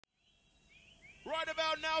Right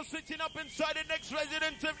about now, sitting up inside the next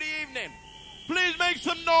resident of the evening. Please make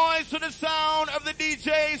some noise to the sound of the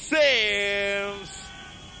DJ Simz.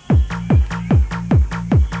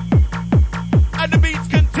 And the beats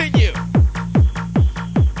continue.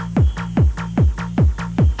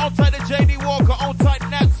 Outside the JD Walker, outside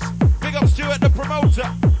Natz. Big up Stuart, the promoter.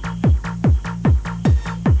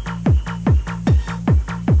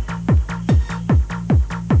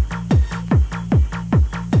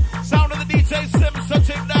 Sound of the DJ Simz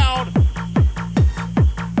touching down.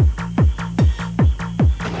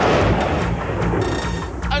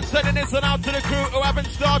 And sending this one out to the crew who haven't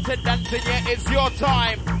started dancing yet. It's your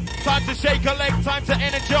time. Time to shake a leg, time to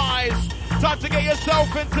energize. Time to get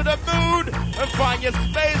yourself into the mood and find your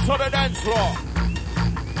space on the dance floor.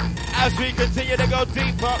 As we continue to go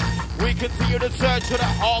deeper, we continue to search for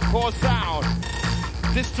that hardcore sound.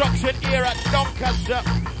 Destruction here at Doncaster.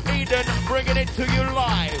 Eden bringing it to you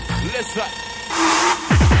live. Listen.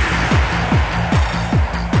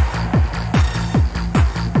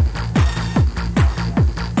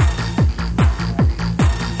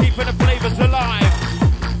 Keeping the flavors alive.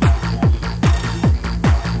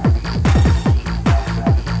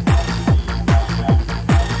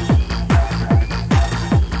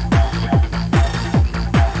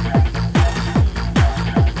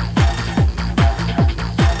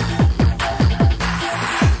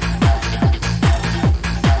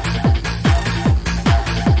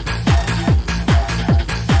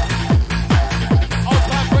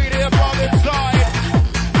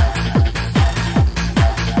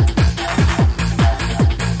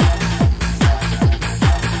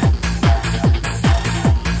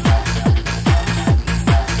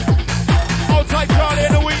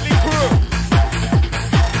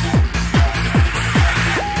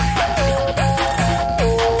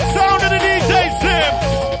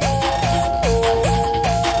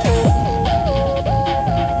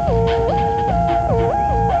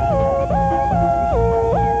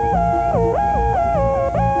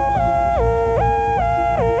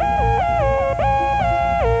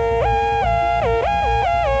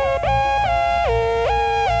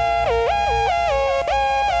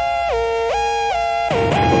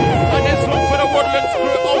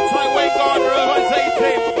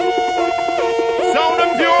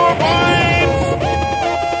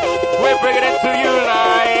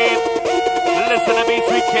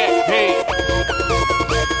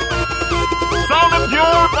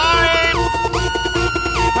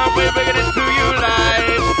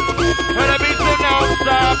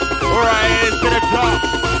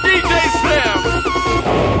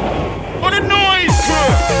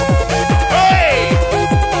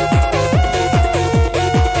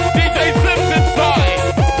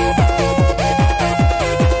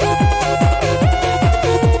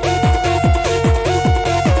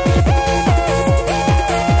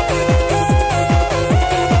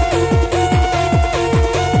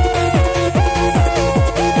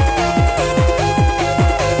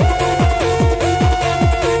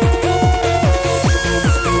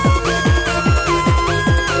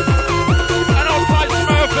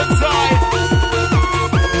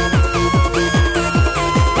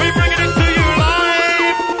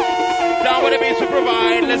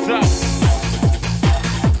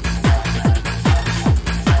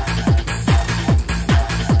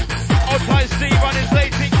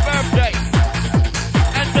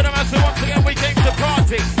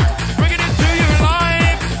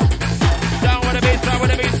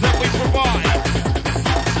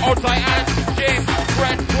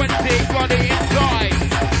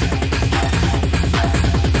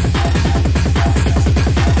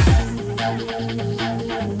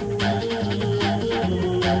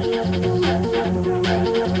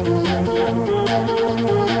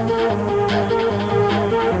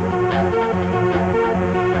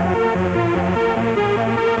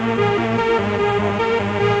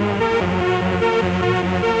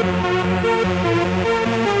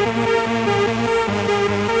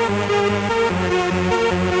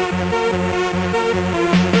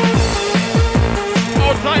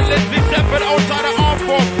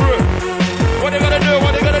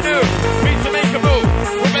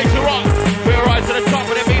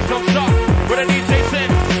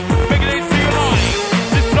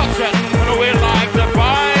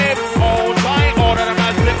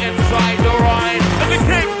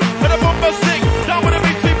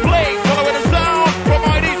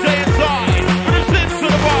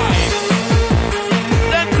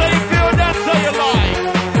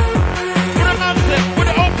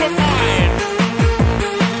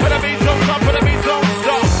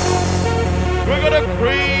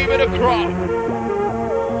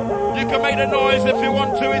 You can make the noise if you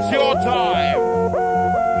want to, it's your time.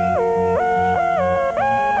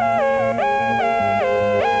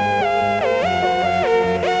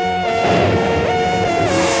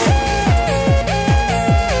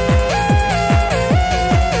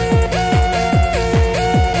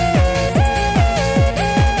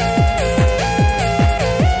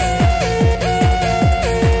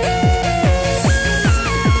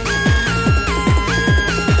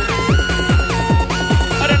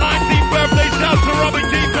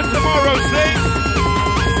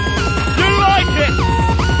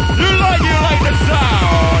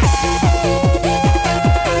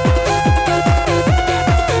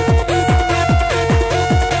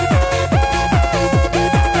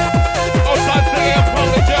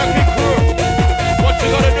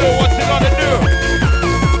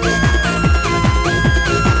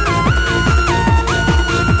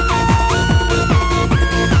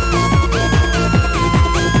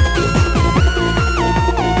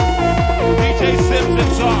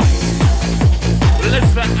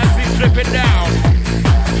 listen as we strip it down.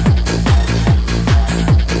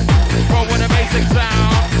 From an amazing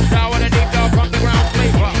sound, down with a deep down from the ground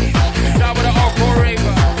flavor, down with an hardcore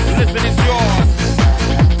raver. Listen, it's yours.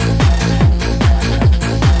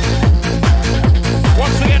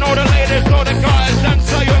 Once again, all the ladies, all the guys,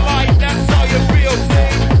 that's how you like, that's how you feel, see?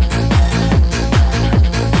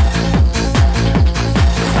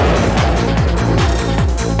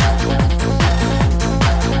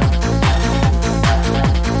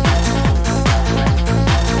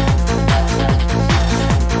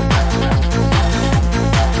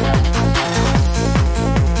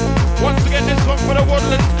 Once again, this one for the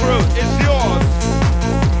Woodland crew, it's yours.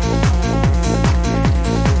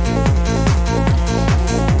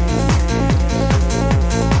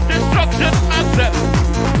 Destruction anthem.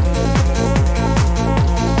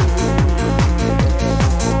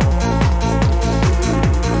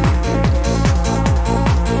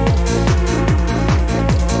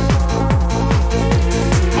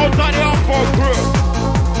 Outside the encore crew.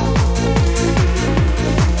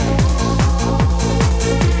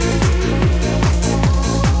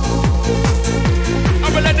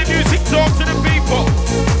 I'm gonna let the music talk to the people.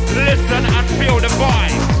 Listen and feel the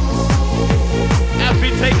vibe as we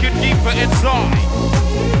take you deeper inside.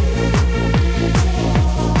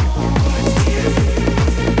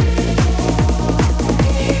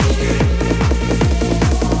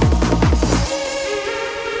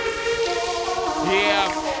 Yeah,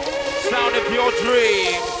 sound of your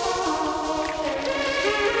dreams.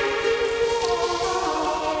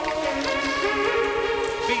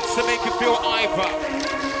 Beats to make you feel hyper.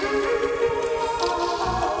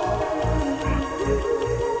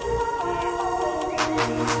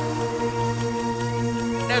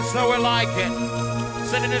 That's how we like it.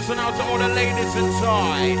 Sending this one out to all the ladies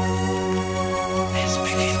inside. Let's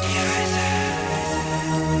begin the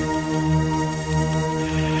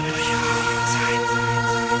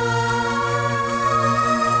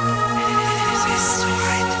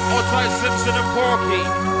Outside Simpson and Porky.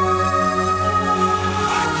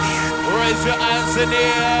 Raise your hands in the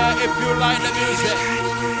air if you like the music.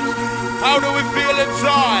 How do we feel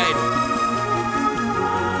inside?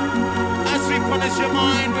 As we punish your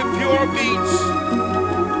mind with pure beats.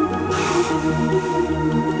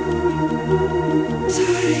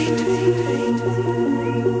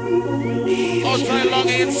 Outside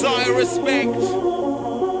longing inside respect.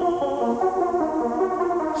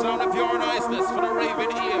 Sound of your niceness for the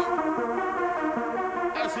raven ear.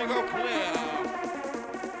 As we go clear.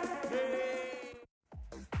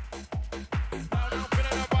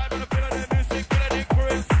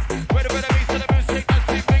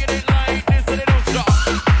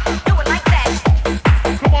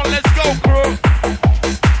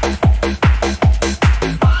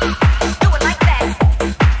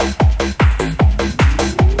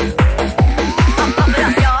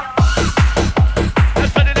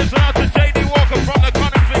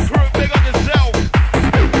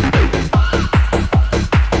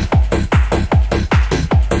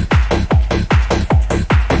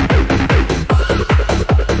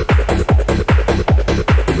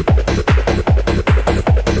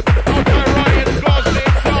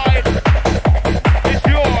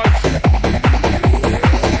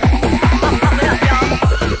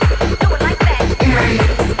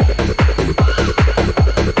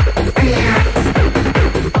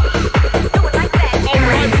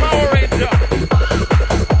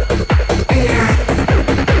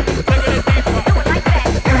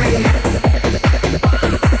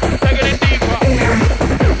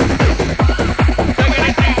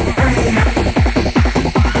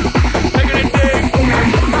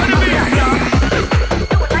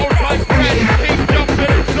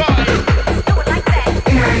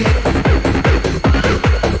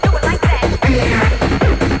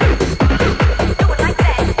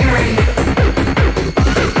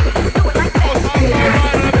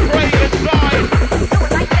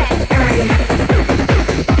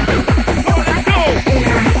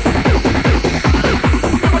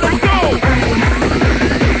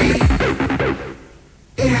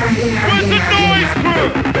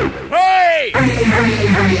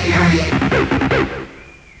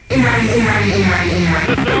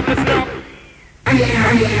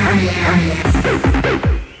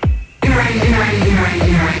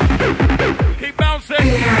 Keep bouncing.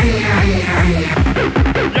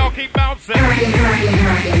 Y'all keep bouncing.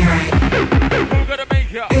 Who's gonna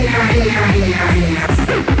make ya? Do it like that.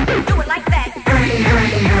 Do it like that.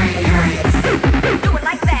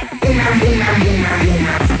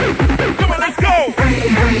 Come on, let's go.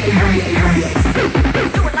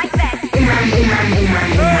 Do it like that.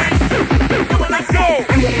 Hey. Come on, let's go.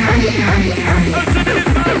 Listen to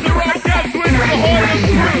this.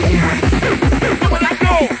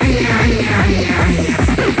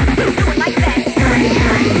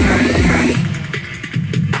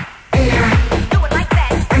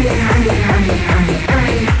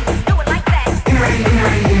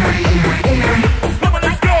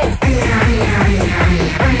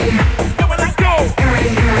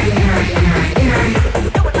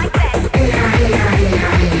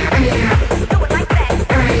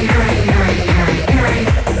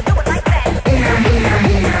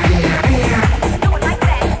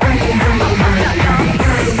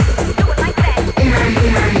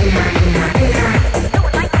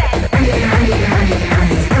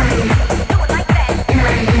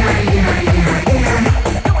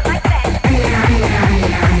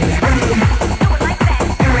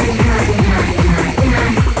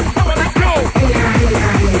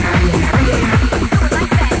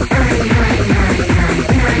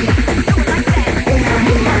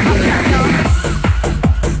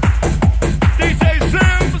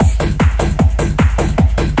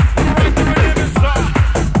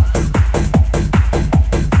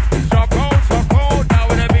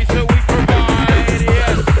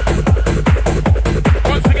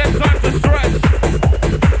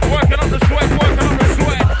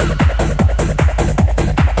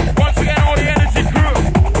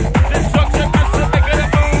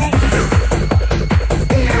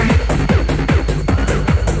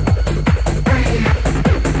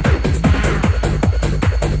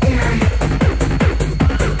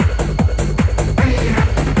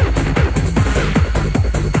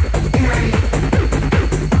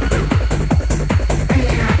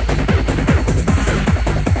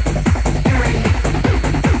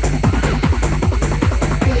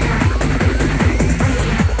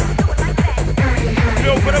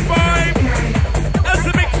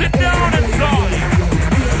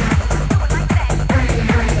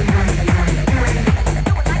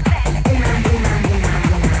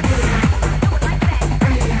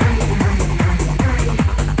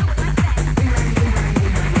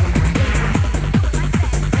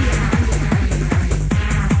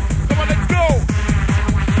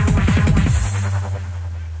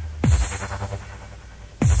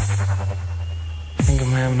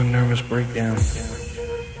 breakdown.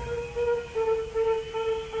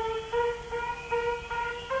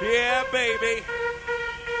 Yeah, baby.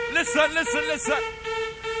 Listen, listen, listen.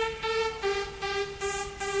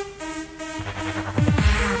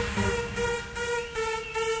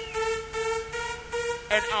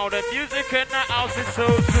 And all the music in the house is so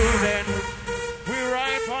soothing. We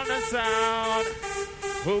ride on the sound.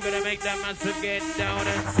 Who gonna make that massive get down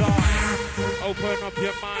inside? Open up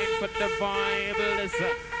your mind for the vibe.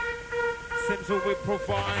 Listen. Simz will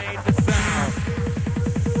provide the sound.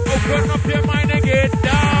 Open up your mind and get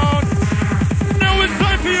down. Now it's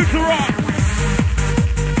time for you to rock.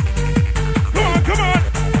 Come on, come on.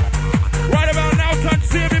 Right about now, time to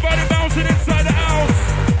see everybody bouncing inside the house.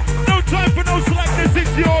 No time for no slackness,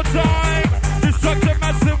 it's your time. Destruction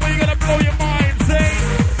massive, we're gonna blow your mind, see?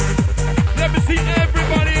 Let me see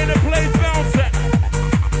everybody in the place bouncing.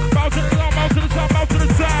 Bounce to the sound, bounce to the sound, bounce to the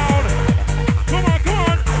sound. Come on, come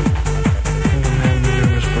on.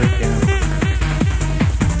 Nervous breakdown.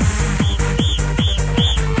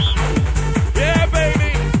 Yeah,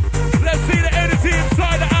 baby. Let's see the energy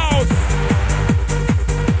inside the house.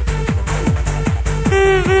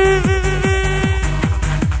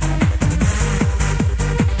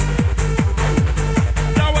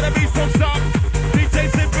 Now when the beat comes up, DJ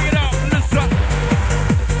Simz, bring it up. Listen.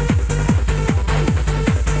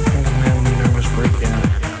 Nervous breakdown.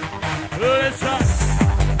 Listen.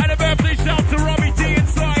 And a birthday shout to Robbie T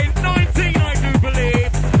inside 19, I do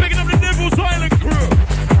believe. Picking up the Devil's Island crew.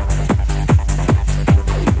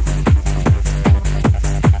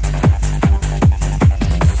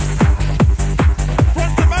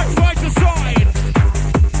 Front to back, side to side.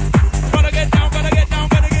 Gotta get down, gotta get down,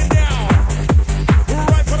 gotta get down.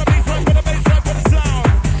 Right for the bass, right for the bass, right for the sound.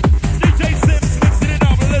 DJ Simz mixing it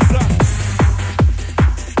up, listen.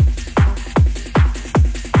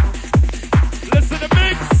 Listen to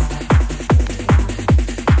mix.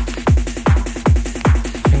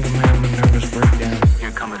 I think I'm having a nervous breakdown.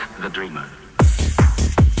 Here cometh the dreamer.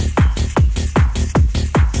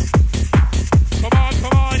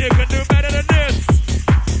 Come on, you can do better than this.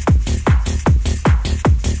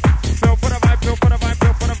 Feel for the vibe, feel for the vibe,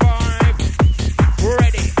 feel for the vibe.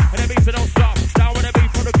 Ready, and the beats don't stop. Down with the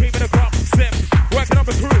beat for the cream of the crop. Simz, working on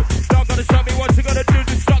the crew. Dog gonna show me what you gonna do.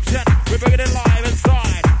 Destruction, we're bringing it live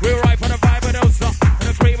inside. We're right for the vibe, but don't stop. And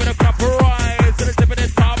the cream of the crop, rise to the tip of the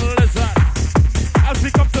top. Listen, as we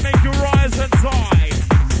come to make you rise inside.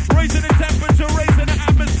 Raising the temperature, raising the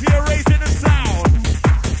atmosphere, raising the sound.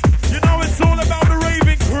 You know it's all about the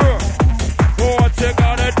raving crew. What you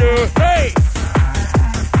gotta do? Hey!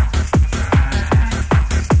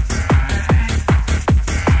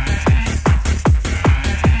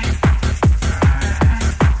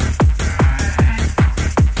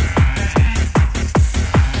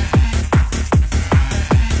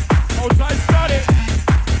 Outside study.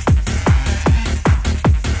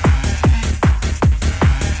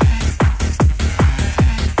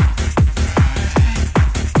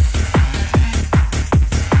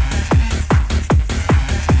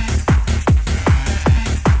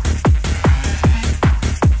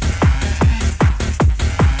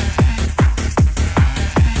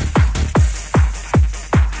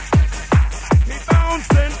 Keep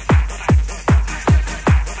bouncing.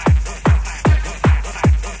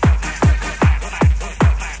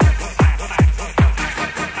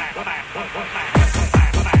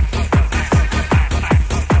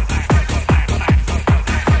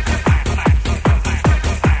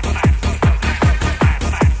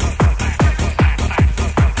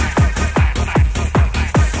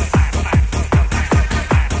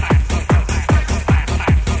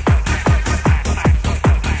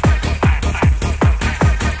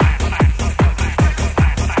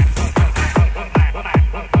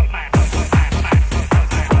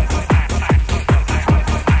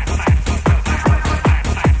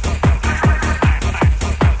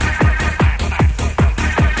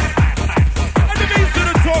 And the beats that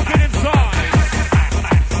are talking inside.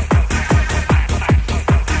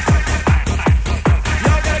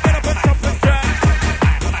 Y'all gotta get up and jump and jack.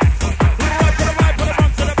 Right for the right, put a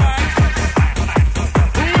bump to the back.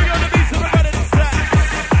 We're gonna be some better than that.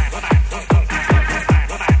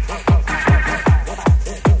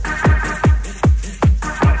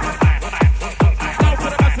 Now for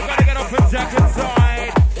the best, we gotta get up and jack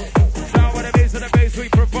inside. Down with the bass we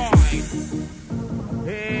provide.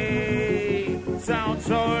 Hey, sounds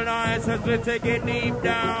so nice as we take it deep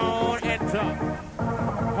down into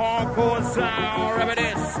hardcore sound. Remember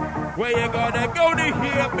this, where you gonna go to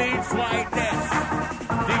hear beats like this.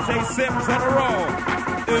 DJ Simz on the roll.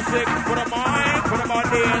 Music for the mind, for the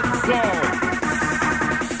body and soul.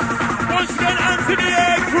 Once again, Anthony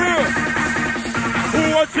Air Crew.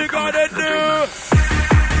 what you gotta do.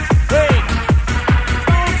 Hey,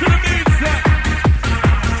 down to the beat, son.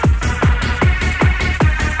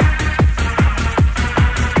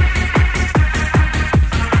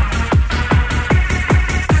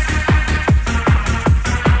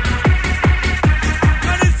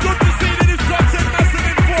 And it's good to see the destruction massive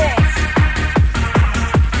in force.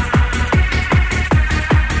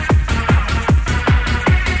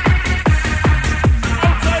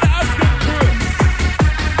 Outside the Aston crew.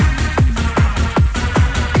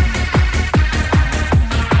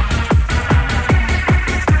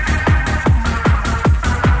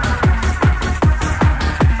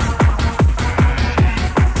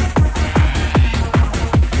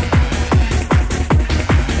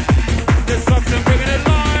 Destruction bringing it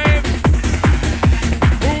live.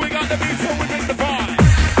 Ooh, we got the beat, so we bring the vibe.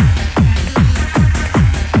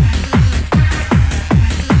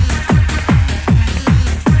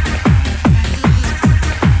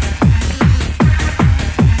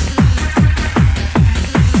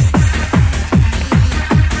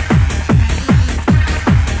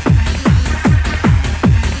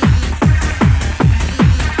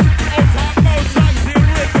 On top, most sexy and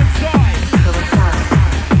rip inside.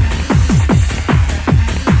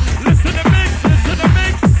 Listen to mix, listen to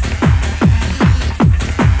mix.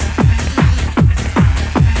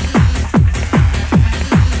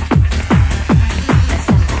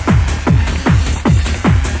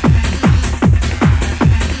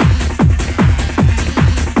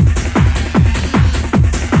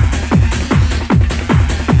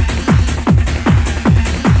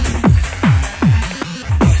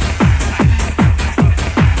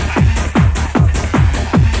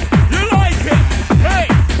 You like it? Hey!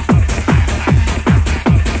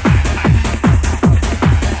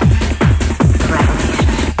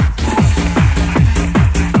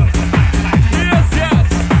 Yes, yes.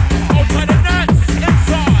 Outside the Natz,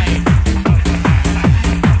 inside.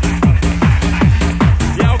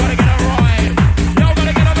 Y'all gotta get it right. Y'all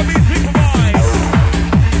gotta get on the beat supervised.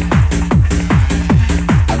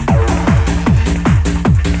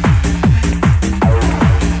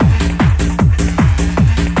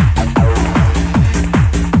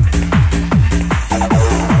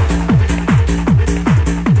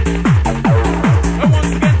 And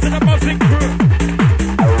once again to the music crew.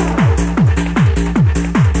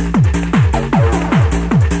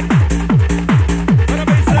 When I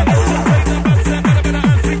be saying entertain the best and better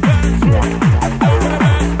as we can through. Now for the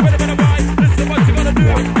man, with a bit of vibe, listen what you gotta do.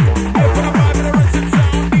 Here for the vibe and the rest of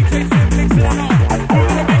sound, DJ Simz mixing it up. Who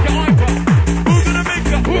gonna make it hyper? Who gonna make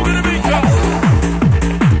it? Who gonna make it?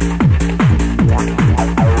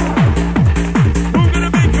 Who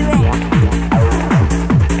gonna make it rock?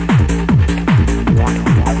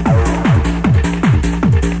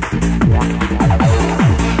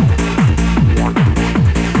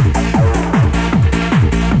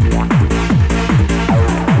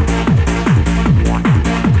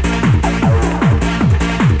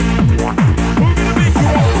 Who gonna make it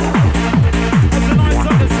rock? That's a nice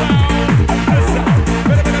on the sound. Listen,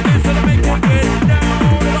 better than this to make it get down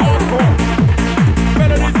to the hardcore.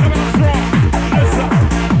 Melodies coming strong. Listen,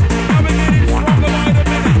 now we're getting stronger by the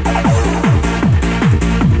minute.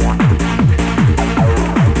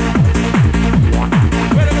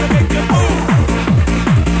 Better than make it move.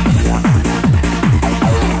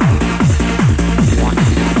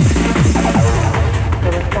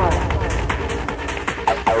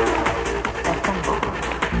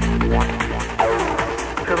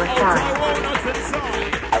 Outside walnuts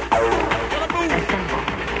inside. Gotta move.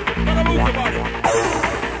 Gotta move the body. Gotta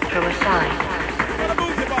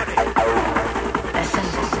move the body. Gotta move the body.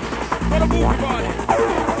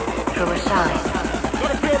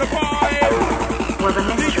 Gotta feel the vibe.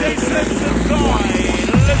 DJ Simz inside.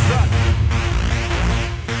 Listen.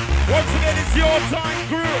 Once again, it's your time,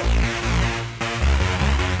 crew.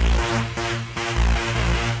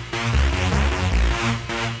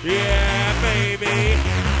 Yeah, baby.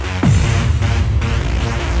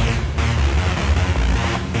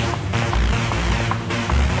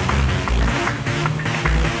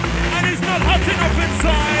 And it's not hot enough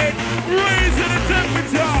inside. Raising the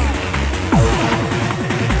temperature.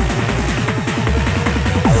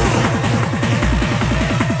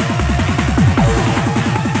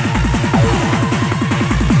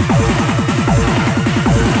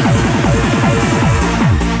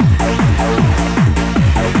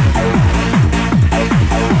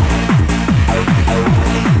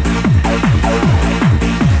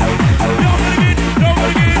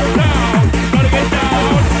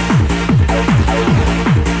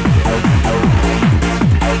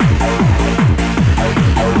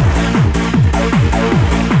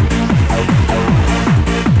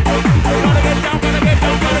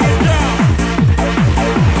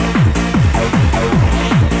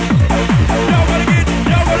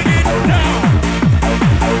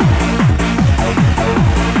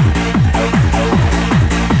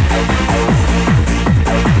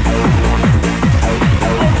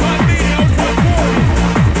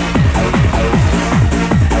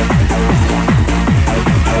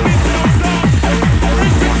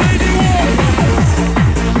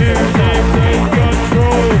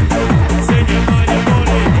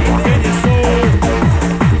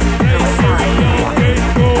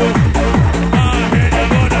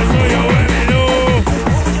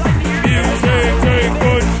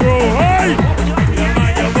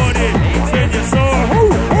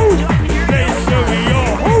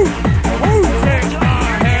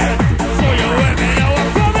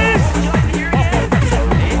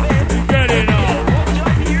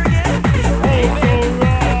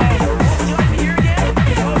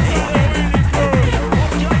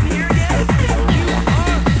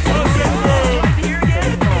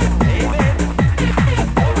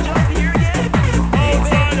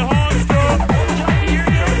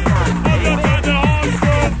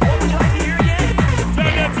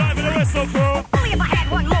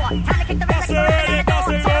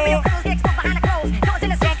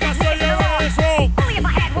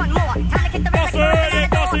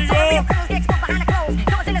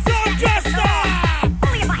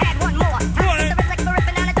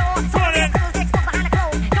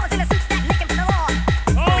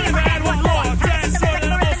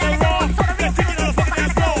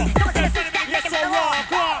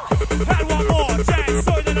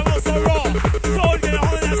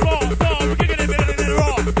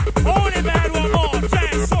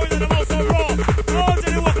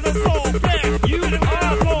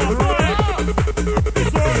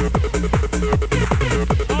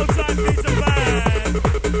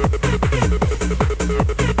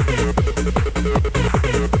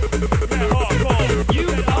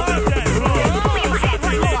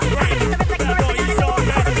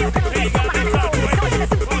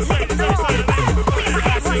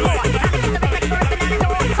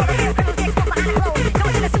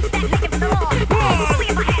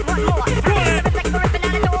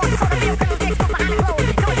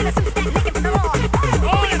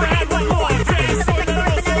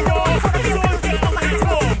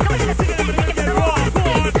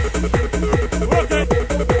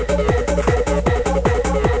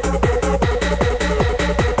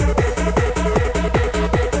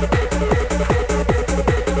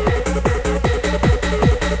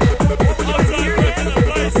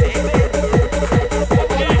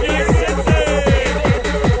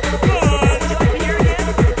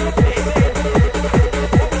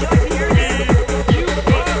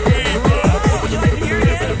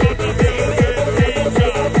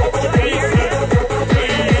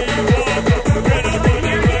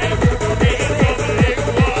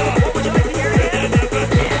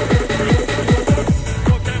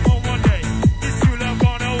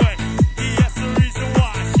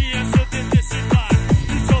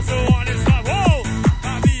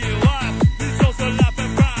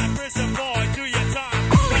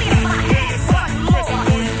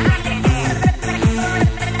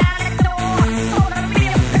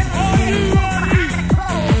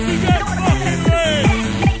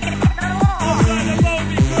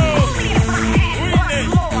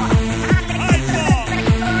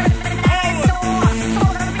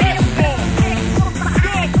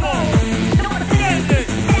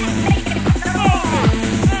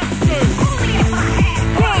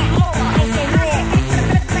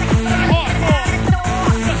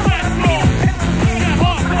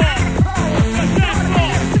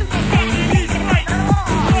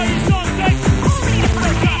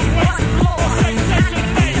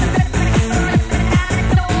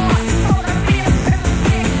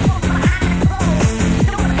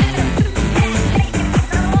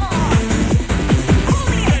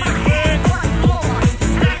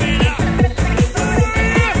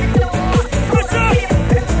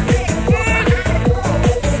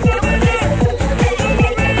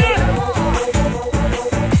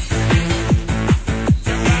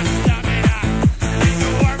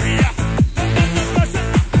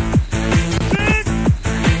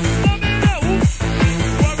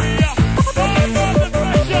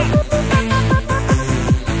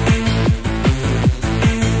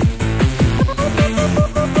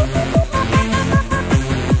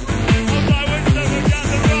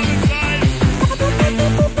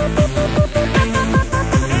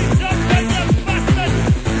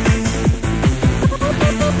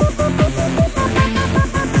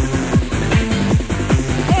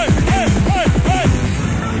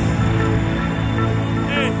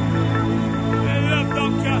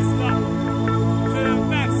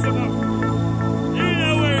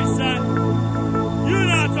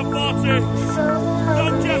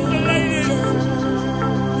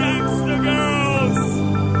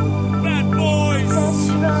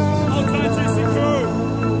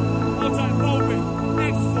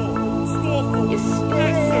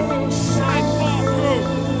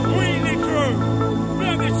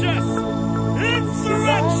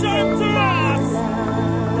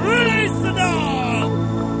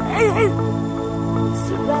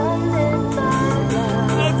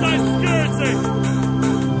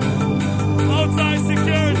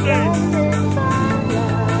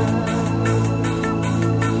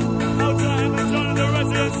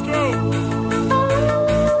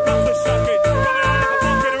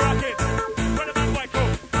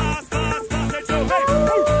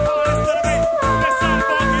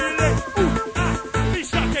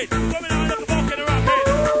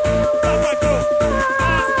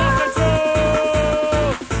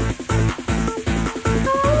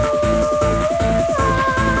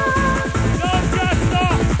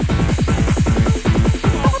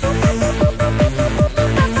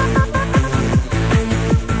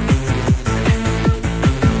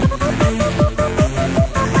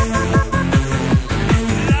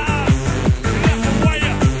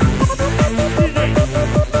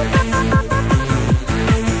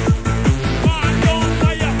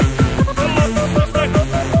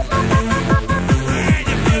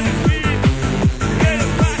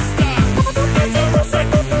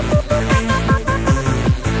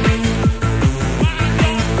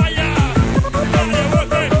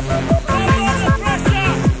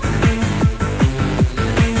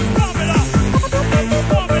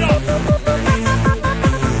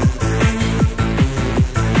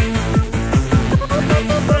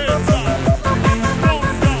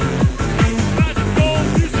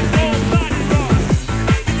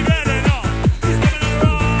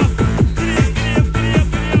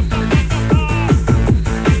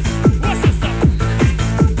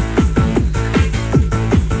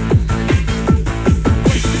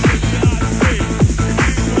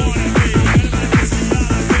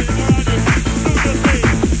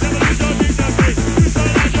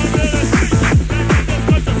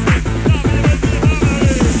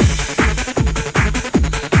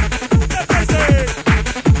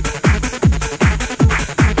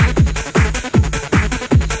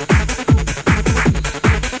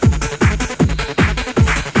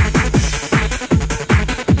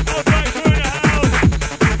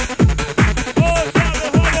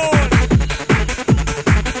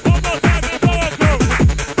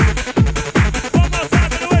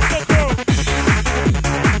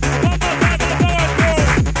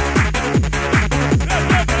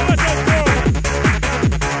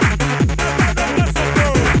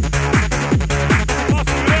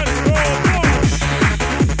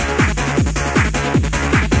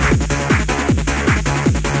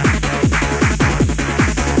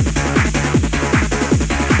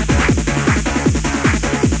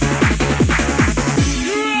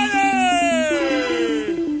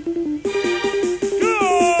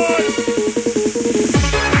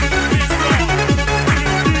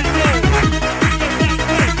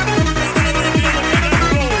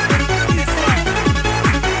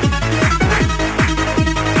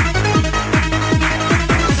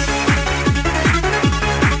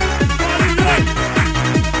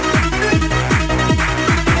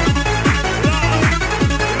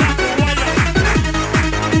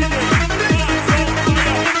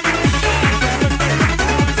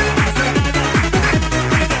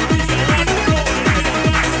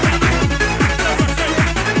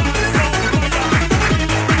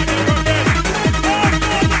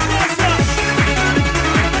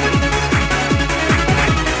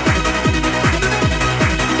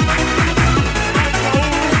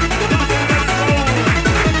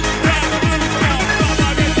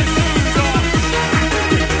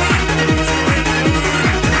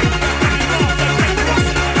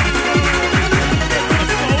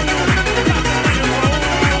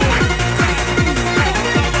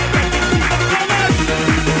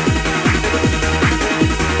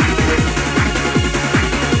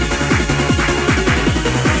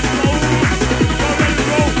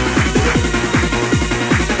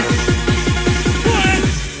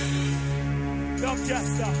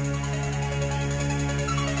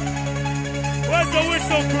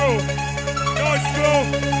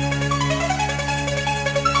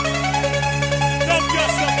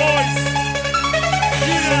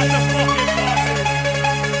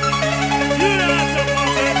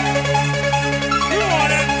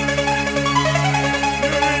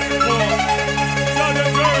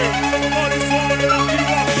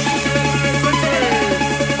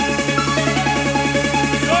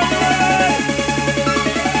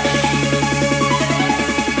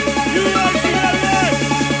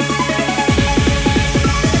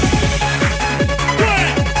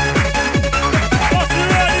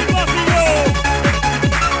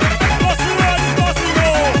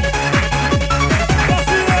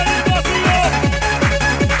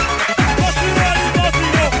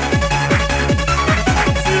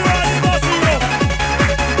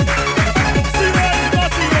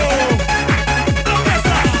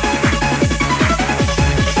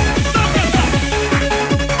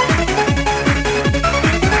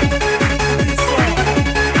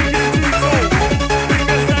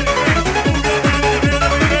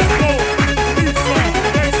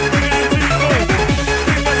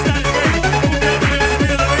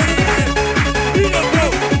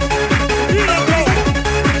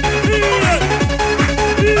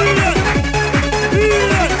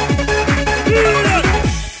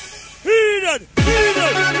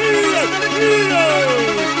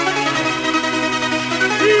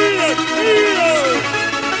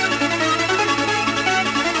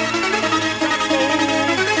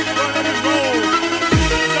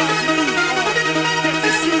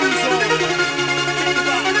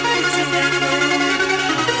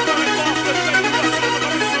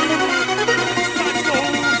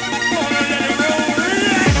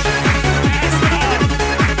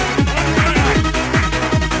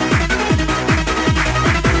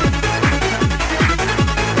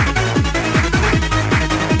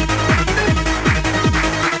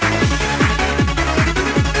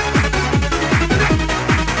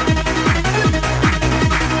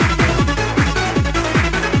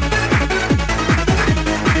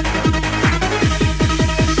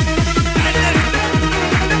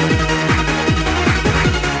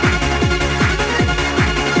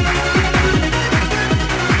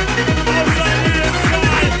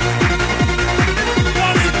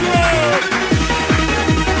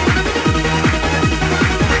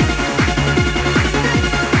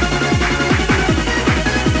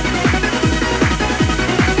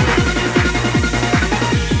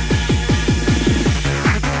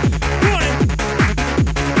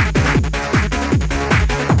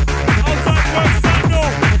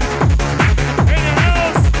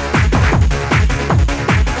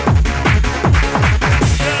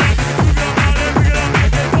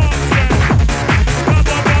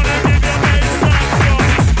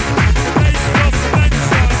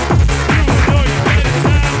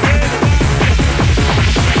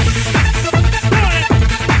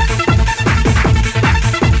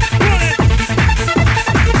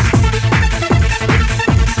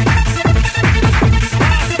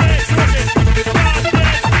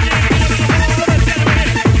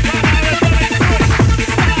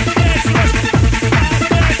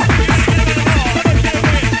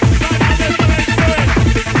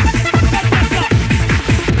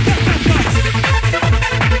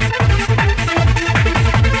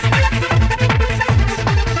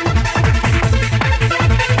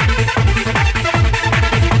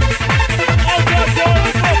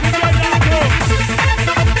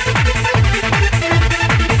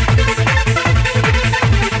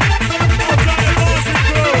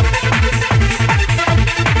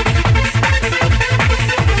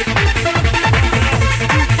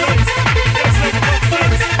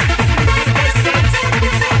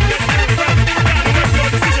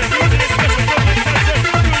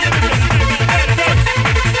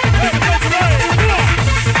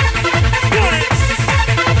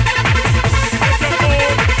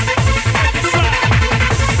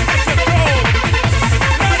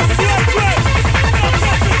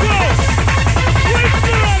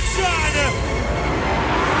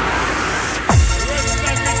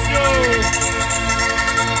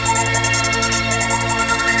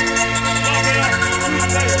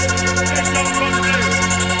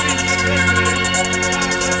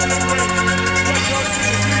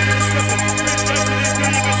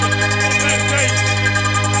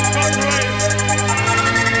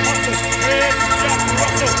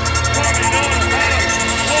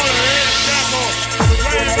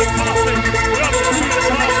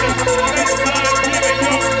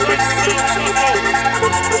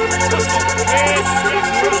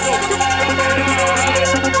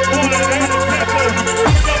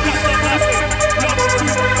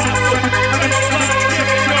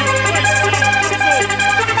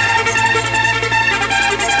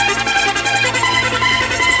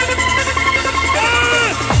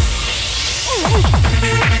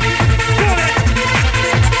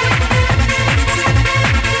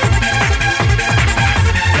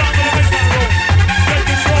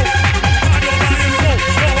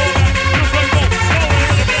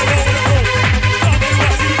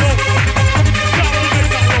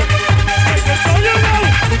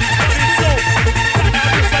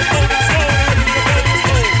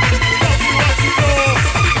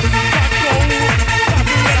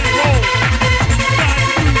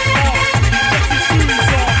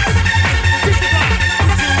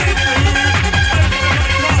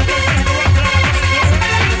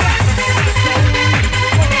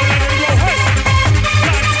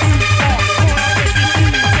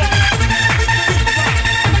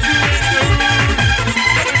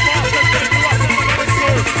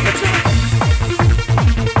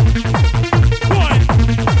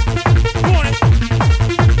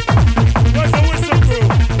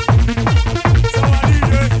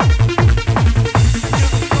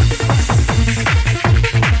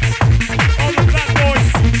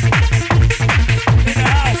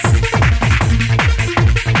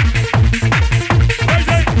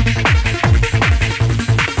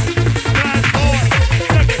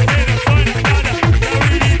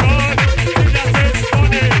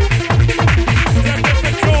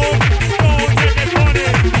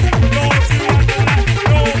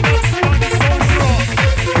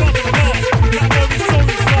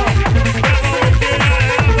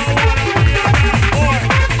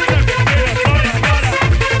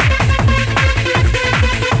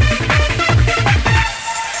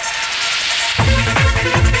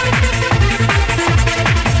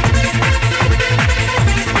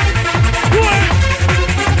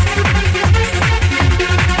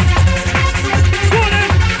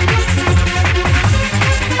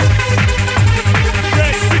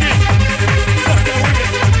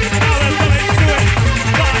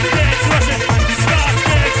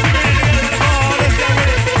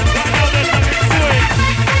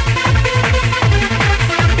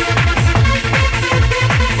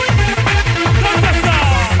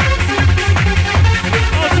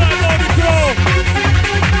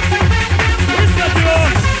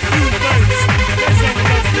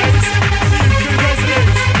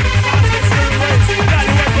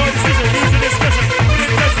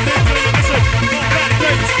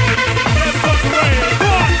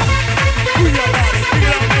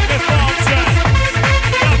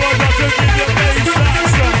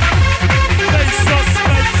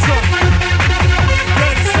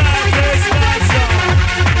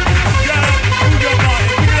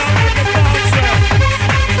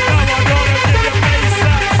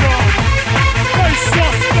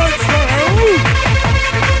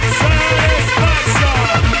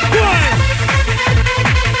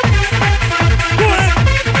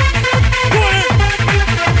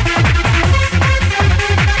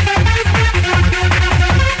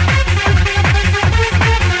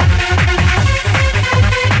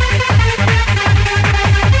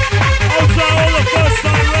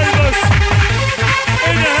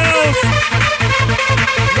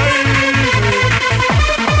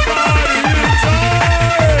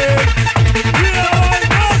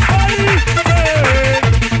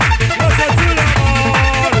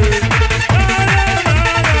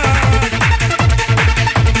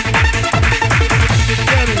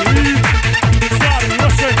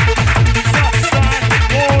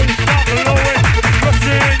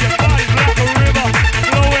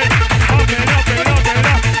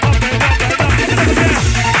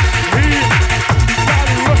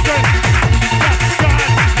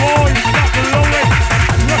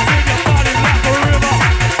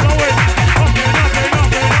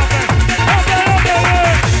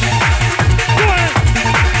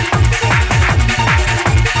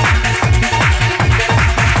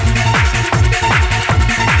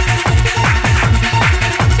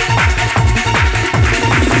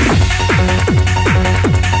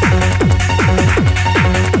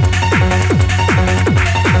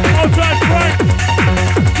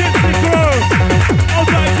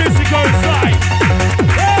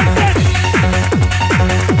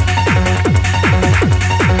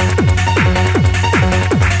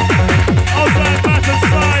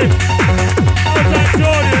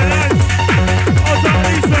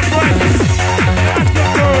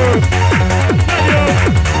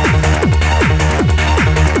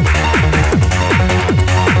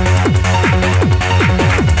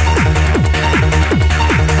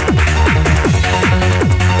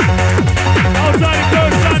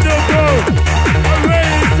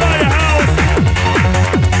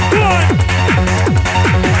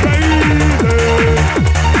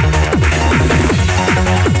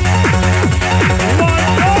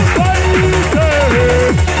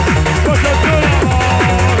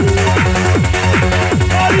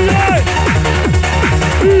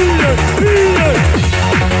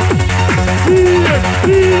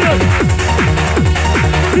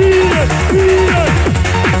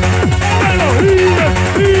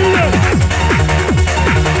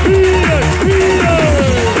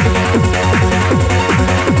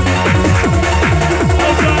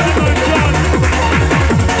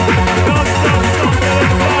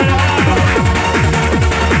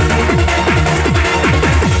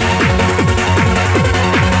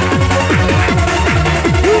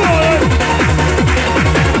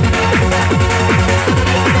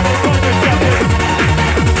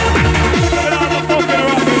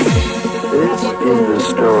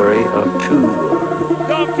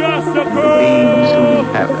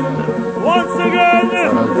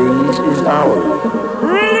 power.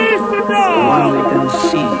 Release the The dog. one we can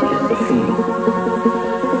see and feel.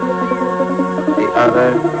 The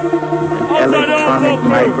other, an electronic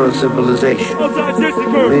micro-civilization,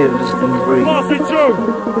 lives and breathes Pass it through.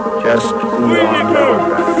 just through Wheel our it through.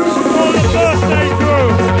 holograms. On the birthday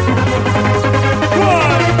through.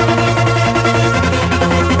 One.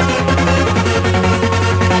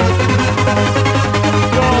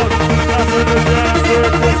 God, that's an disaster,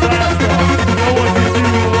 disaster. No one can do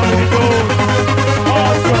what he goes.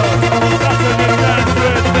 Answer, that's an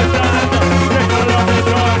disaster, disaster. Take a lot of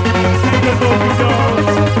time. Take a look at those.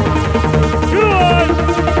 Good.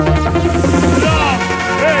 Love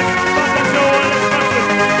is potential expression.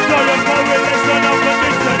 So you're going to turn up the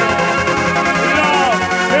mission. Love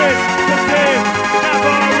is the thing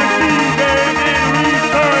never receiving in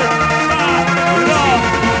return. Love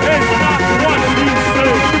is not what you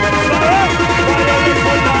say. Love is potential expression. So you're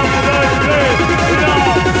going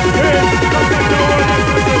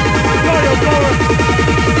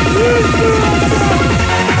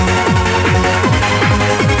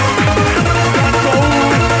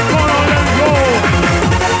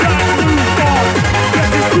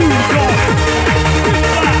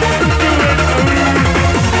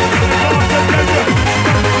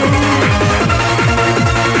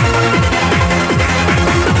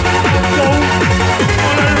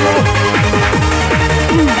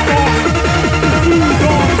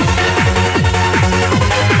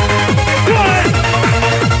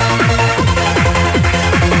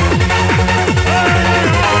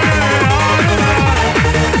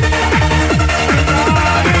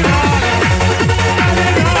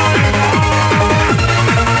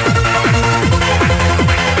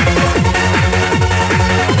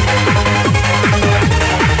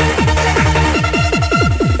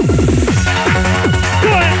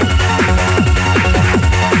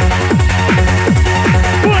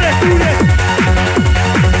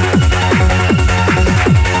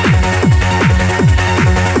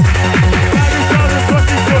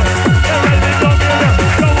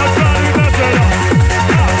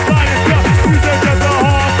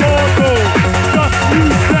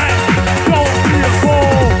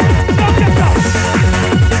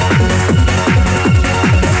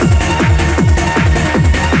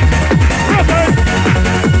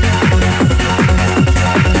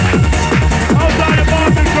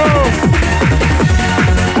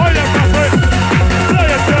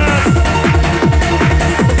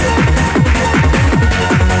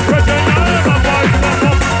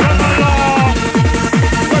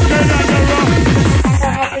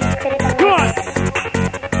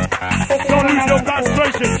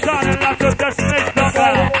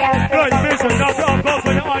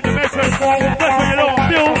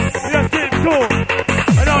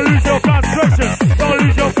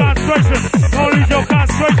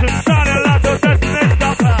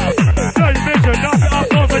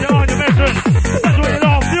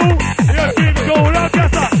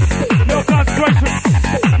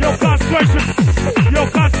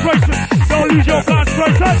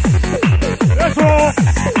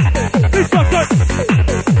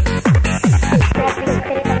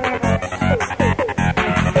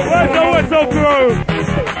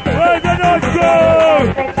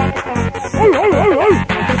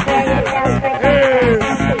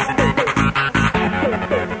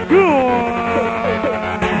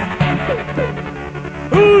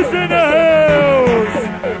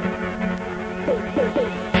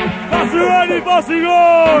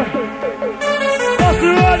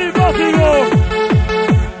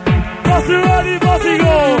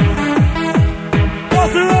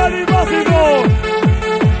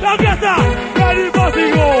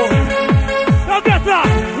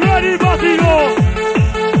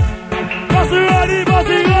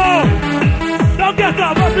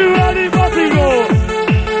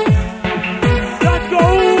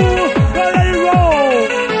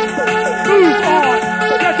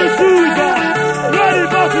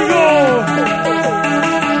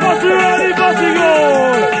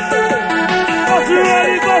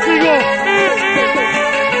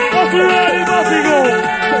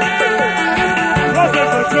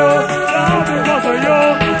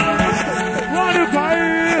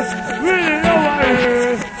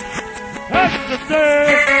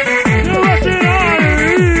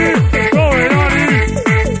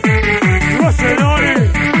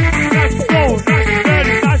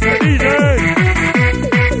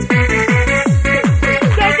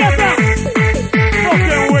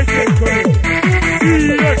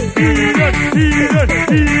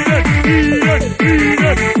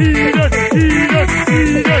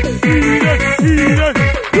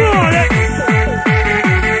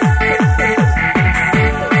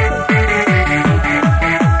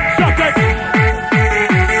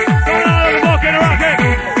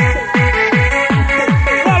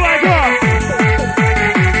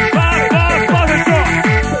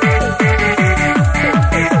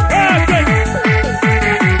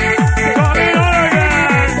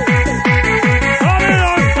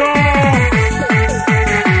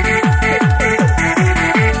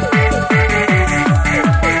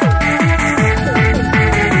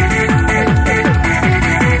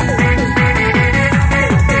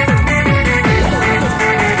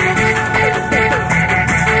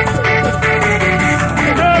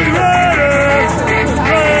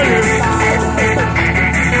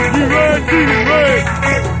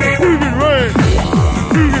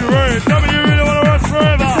the rain. Tell me you really wanna rush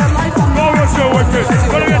forever. Go rush your wicked.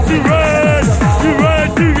 Wanna get you red. You red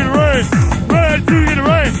to get rain. Red to get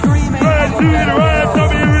rain. Red to get rain. Tell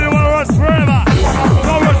me you really wanna rush forever.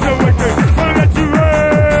 Go rush your wicked. Wanna get you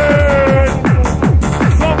red.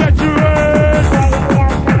 Go get you red.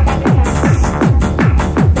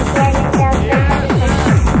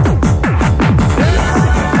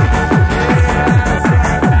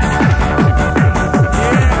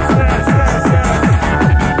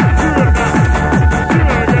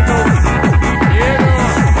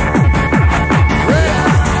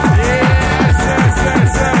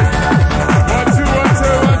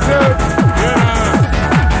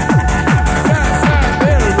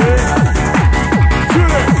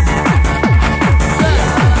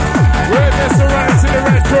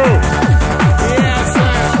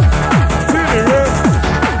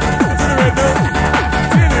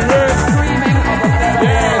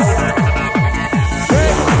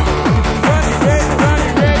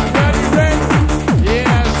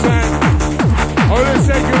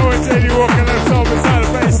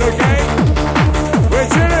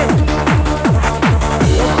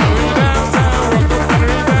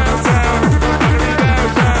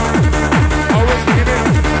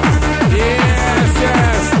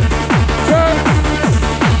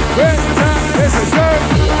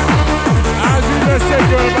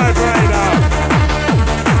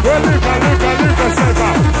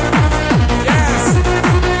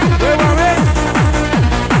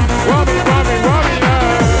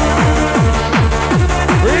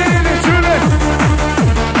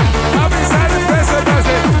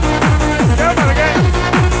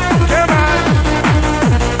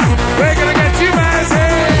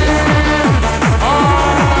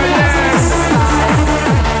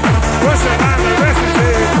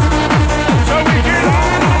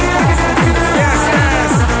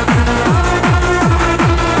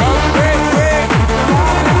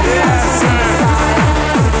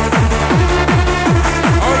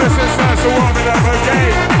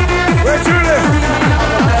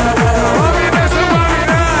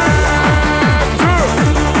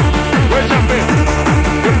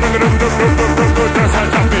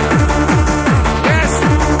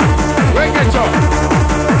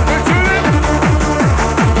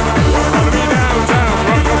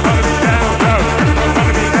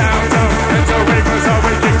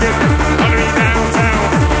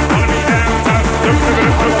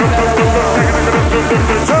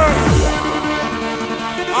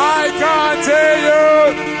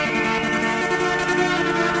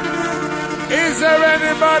 Is there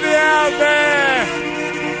anybody out there?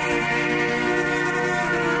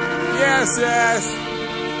 Yes, yes.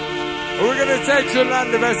 We're going to take you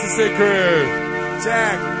along the Vessi crew.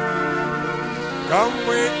 Jack, come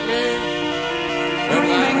with me.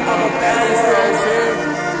 Dreaming of a better station.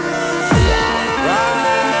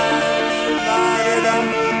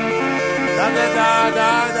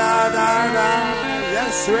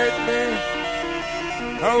 Yes, with me.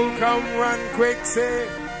 Oh, come run quick, say.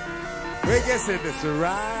 We can say this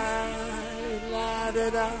right. La da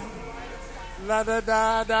da. La da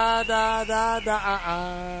da da da da da.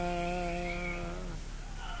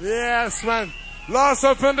 Yes, man. Last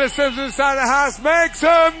up from the Simz inside the house. Make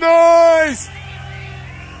some noise.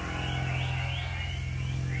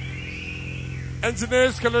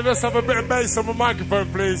 Engineers, can I just have a bit of bass on the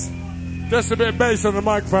microphone, please? Just a bit of bass on the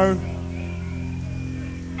microphone.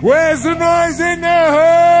 Where's the noise in the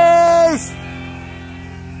house?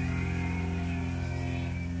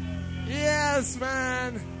 Yes,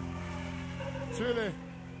 man. Truly.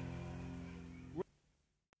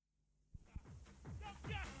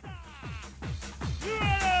 You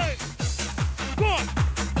ready? Go on.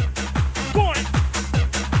 Go on.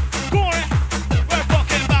 Go on. We're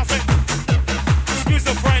fucking bouncing. Excuse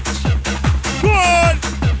the French. Go on.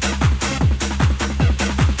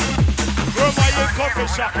 Where my you coffee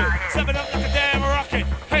shocking. 7 up like a damn rocket.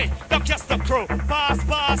 Hey, Doncaster crew. Fast,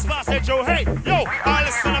 fast, fast, hey Joe. Hey, yo, I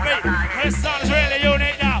listen to me. This sound is really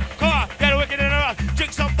unique now. Come on, get wicked in the rough.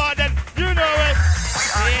 Drink some bud and you know it.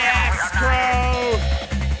 Yes, crew.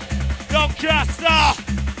 Doncaster.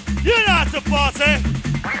 You know how to party.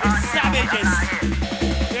 You're savages.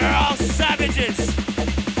 You're all savages.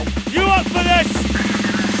 You up for this?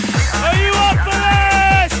 Are you up for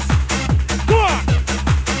this? Go on.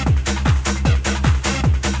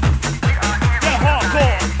 Get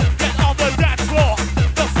hardcore. Get on the dance floor.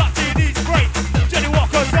 No such in these great. Jenny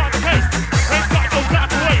Walker's on the case. Ain't got no time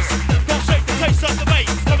to waste. Don't shake the taste of the bass.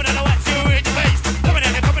 Coming in, I'll at you in your face. Coming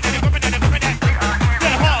in, coming in, coming in, coming in.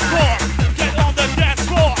 Get hardcore. Get on the dance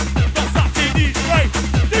floor. No such in these great.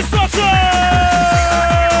 Destruction!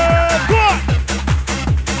 Go on.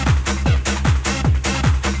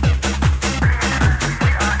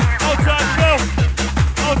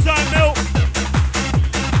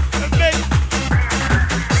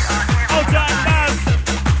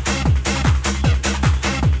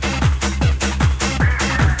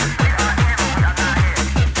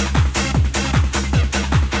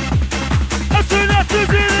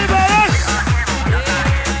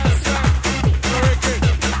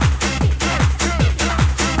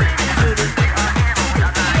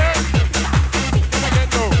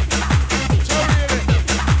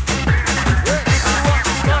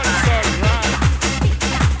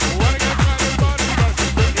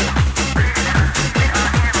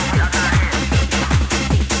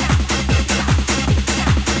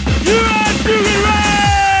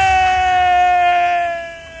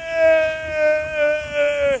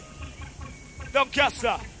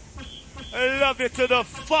 Peta. I love it to the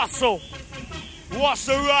fossil. What's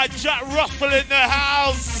the right? Jack Russell in the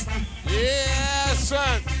house. Yeah,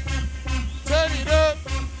 son. Turn it up.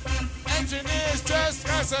 Engineers just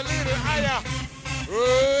as a little higher.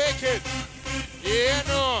 Wicked. Yeah,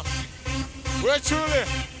 no. We're truly.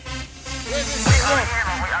 We're the zero.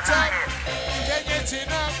 Top. Can't get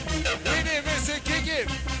enough. We didn't miss it, kick it.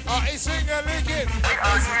 Oh, it's finger licking.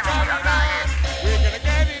 This is coming on. We're gonna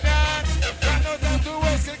get it on. Got no time to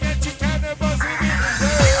waste. Gonna get you kind of buzzing in the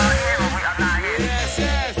day. Yes,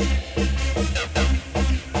 yes.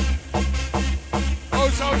 Oh,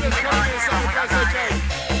 so this coming is something that's okay.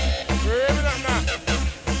 We're even up now.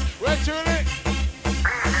 We're truly.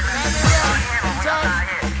 Turn it up. Top.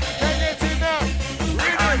 Can't get enough.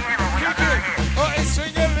 Rhythm. Kick it. Oh, it's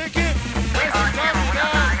finger licking. This is coming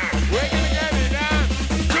on. We're gonna get it on.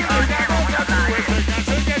 Truly, got no time to waste.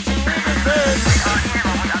 Gonna get you in the day.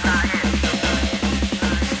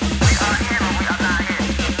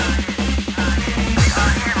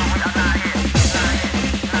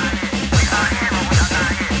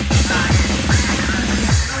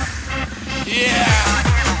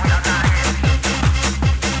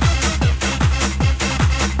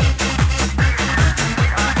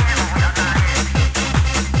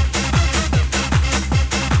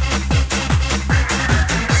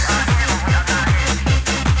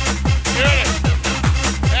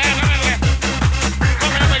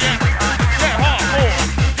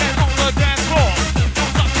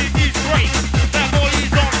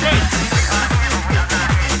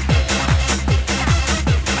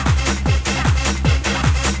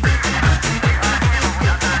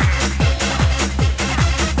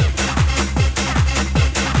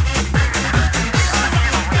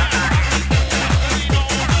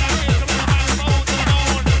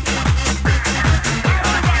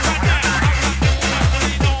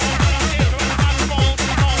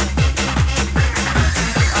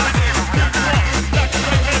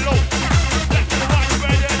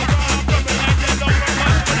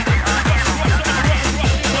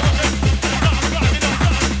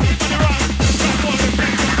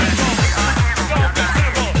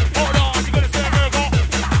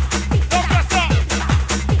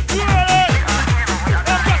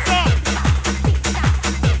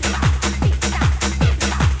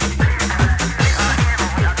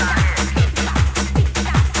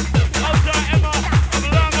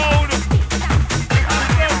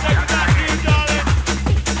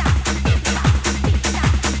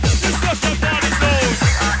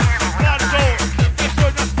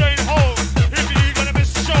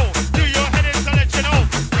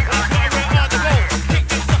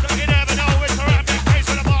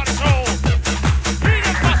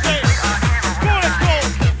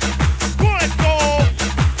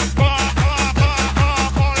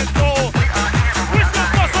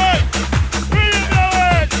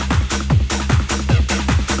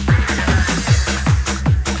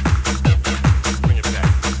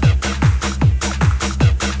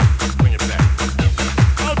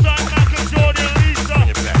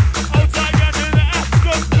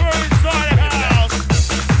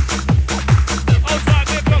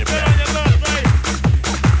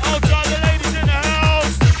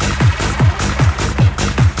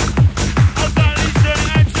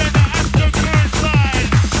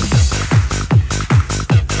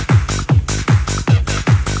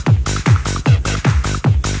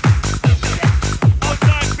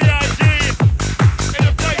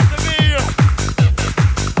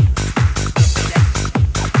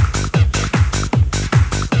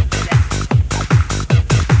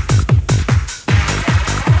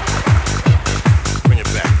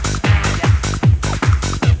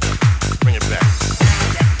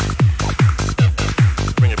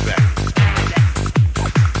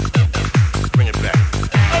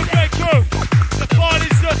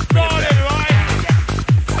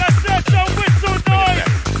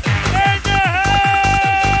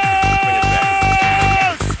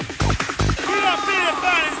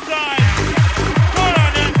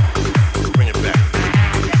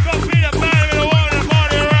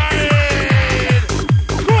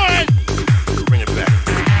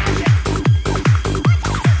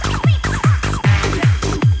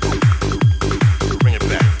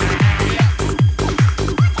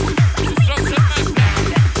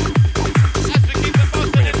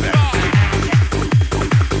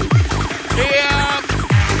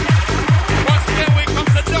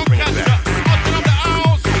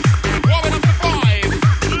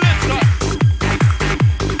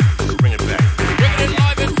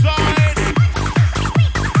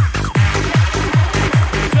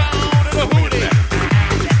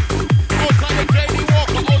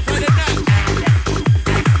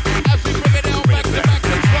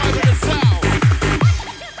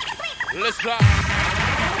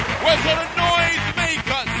 Where's all the noise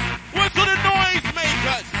makers? Where's all the noise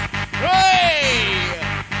makers? Hey!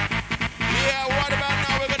 Yeah, right about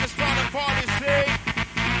now we're gonna start a party, see?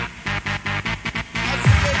 That's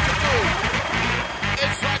the way to do.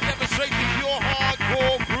 It's like demonstrating pure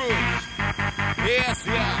hardcore grooves. Yes,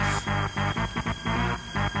 yes.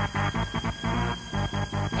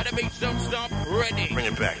 And the beats don't stop. Ready. Bring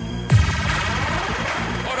it back.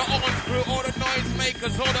 All the on crew, all the noise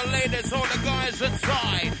makers, all the ladies, all the guys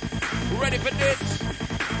inside. Ready for this?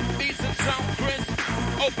 Beats and sound crisp.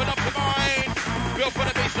 Open up the mind. Feel for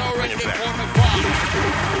the beats already for the vibe.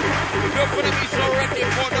 Feel for the beats already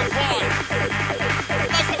for the vibe.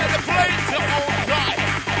 Nothing in the place to hold tight.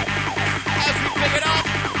 As we pick it up.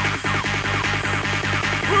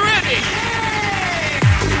 Ready.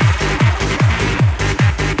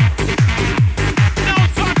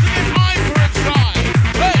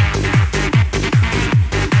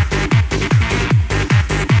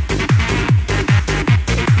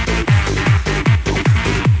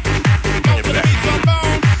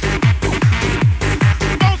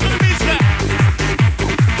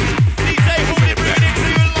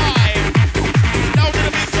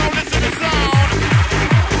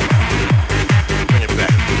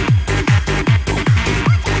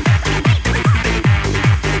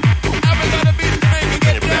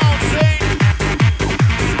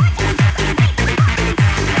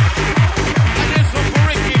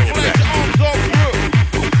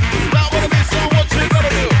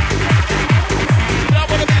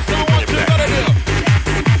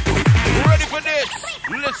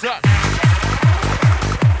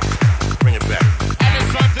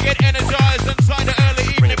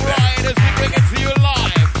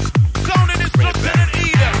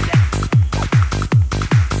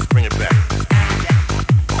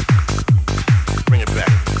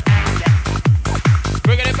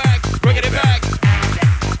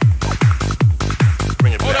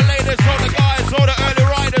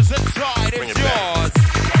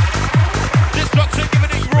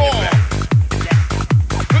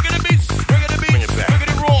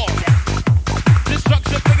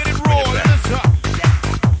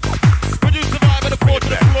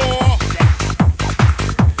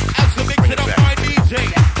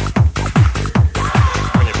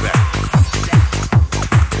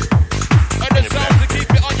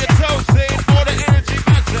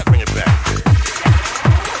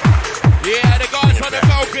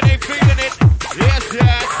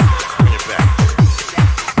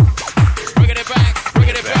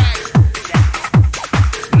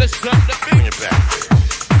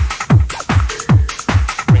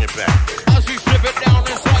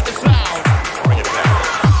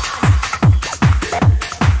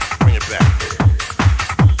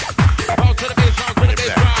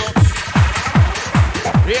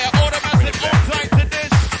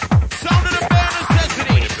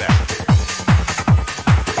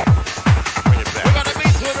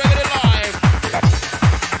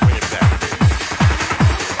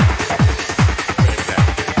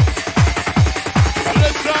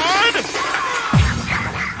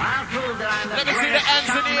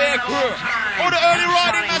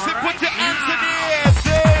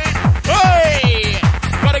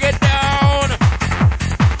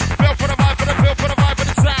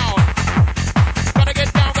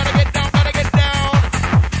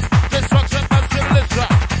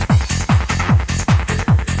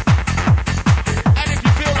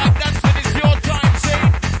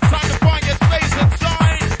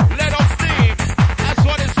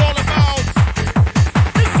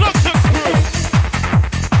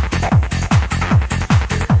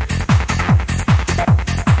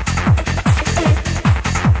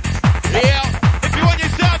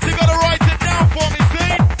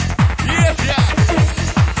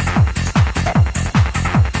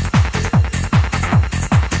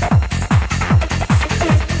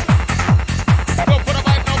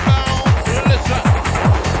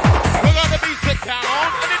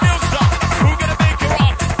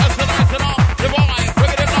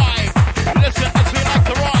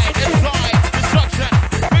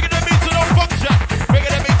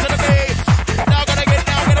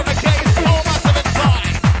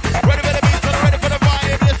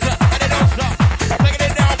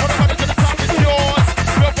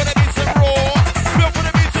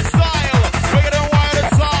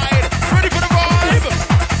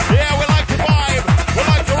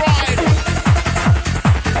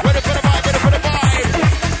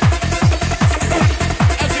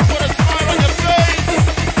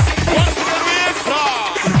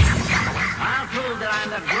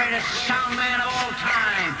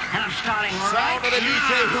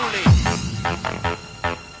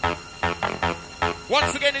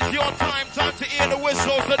 it's your time. Time to hear the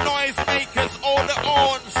whistles, the noise makers, all the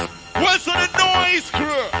horns. Where's on the noise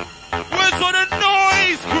crew? Where's on the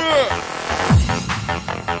noise crew?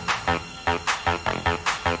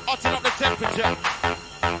 Hotting up the temperature.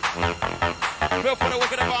 Feel for the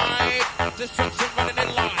wicked vibe. Destruction running it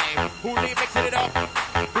live. Hooley mixing it up.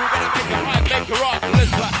 Who gonna make it right? Make it rock.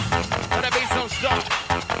 Listen. Gonna be some stuff.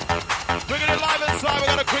 Bringing it live inside. We're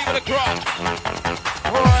gonna cream with the crop.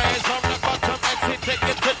 Rise on the bottom. Exit. Take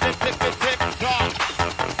it to the tip top.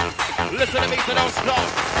 Listen to me, so don't stop.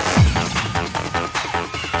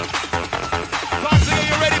 Time to get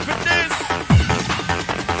you ready for this.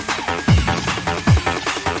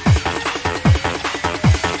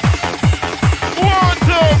 1,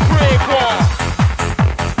 2, 3, 4.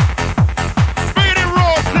 Bring it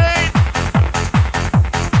rotate.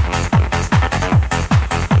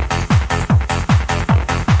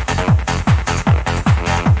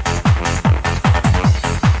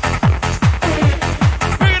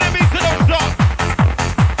 Bring it to me, so don't stop.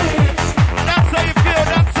 That's how you feel,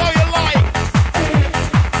 that's how you like.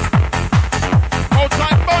 Old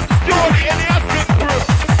time Buns, Jordy, and the Askin crew.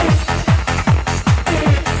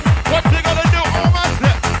 What they gonna do? All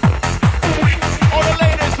massive. All the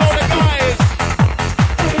ladies, all the guys.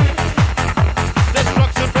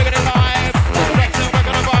 Destruction, bringing it live. Destruction, we're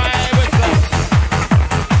gonna vibe with them.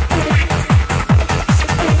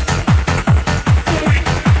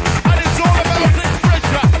 And it's all about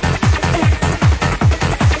expression.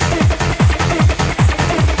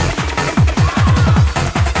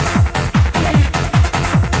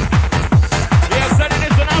 Yeah, sending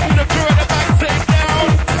this one out to the crew at the back, sitting down.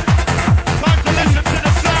 Time to listen to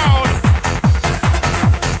the sound.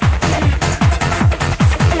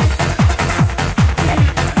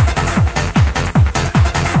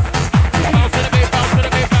 Bounce to the beat, bounce to the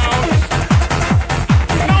beat, bounce.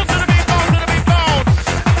 Bounce to the beat, bounce to the beat, bounce.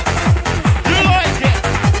 You like it?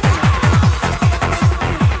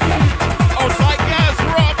 Outside gas,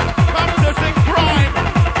 rock, partners in crime.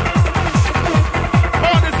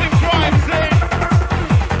 Partners in crime, sing.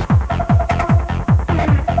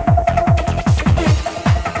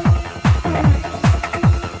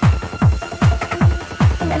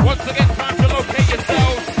 Once again, time to locate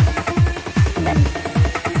yourselves.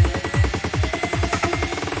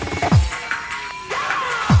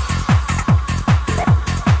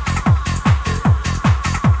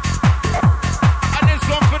 And this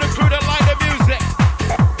one for the crew that like the music.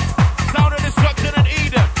 Sound of Destruction and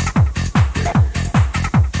Eden.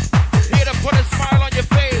 Here to put a smile on your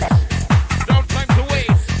face. Don't time to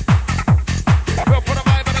waste. We'll put a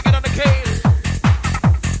vibe and get on the case.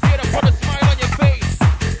 Here to put a smile on your face.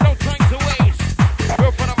 No time to waste.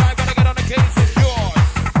 We'll put a vibe and get on the case. It's yours.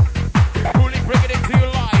 Hooley, bring it into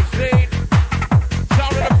your life. See?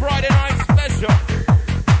 Sound of the Friday night special.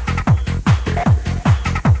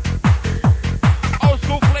 Old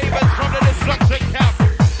school flavors from the Destruction camp.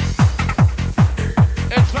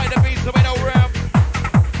 Inside the beats with no rim.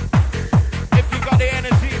 If you got the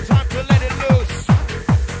energy, time to let it loose.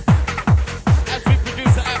 As we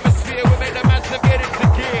produce the atmosphere, we make the massive get into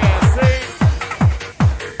gear. See?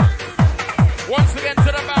 Once again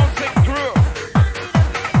to the bouncing crew.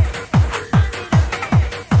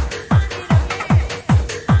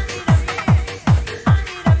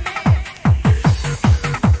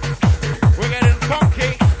 We're getting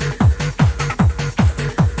funky.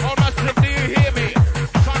 All massive, do you hear me?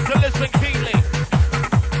 Time to listen keenly.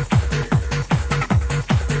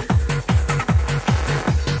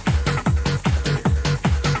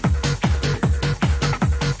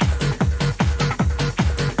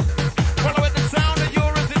 Following the sound of your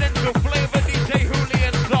residential flavor, DJ Hooley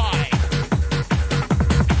inside.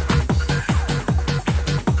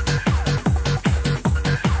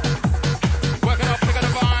 Working up, pick up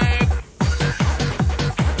the vibe.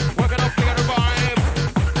 Working up, pick up the vibe.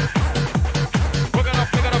 Working up,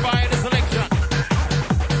 pick up the vibe, the selection.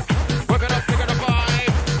 Working up, pick up the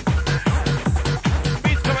vibe.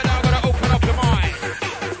 Beats coming down, gonna open up your mind.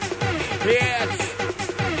 Yes.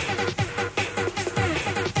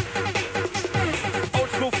 Old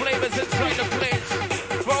school flavors inside the place.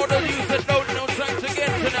 For all those you that don't know, time to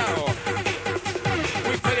get to know.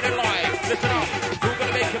 We played it live. Listen up. We're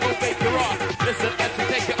gonna make it move, make it rock. Listen, and to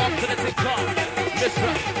take it up to the TikTok.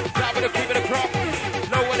 Listen, down with the cream of the crop.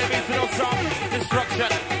 Know what it means to know some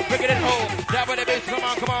destruction. Bring it home. Down with the bass, come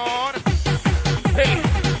on, come on. Hey,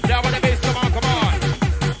 down with the bass, come on, come on.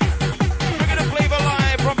 Bring the flavor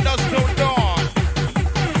live from dusk till dawn.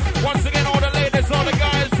 Once again, all the ladies, all the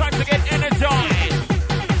guys, time to get energized.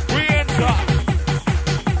 We enter.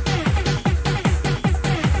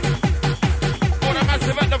 All the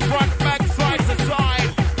massive at the front, back, side to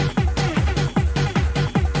side.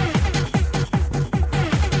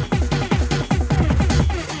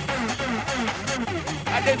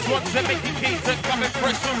 coming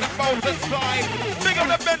fresh from the Bolton side. Big up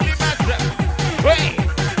the Bentley Massive. Hey!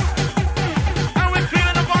 And we're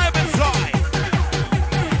feeling the vibe inside.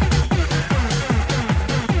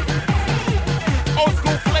 Old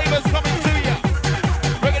school flavors coming to you.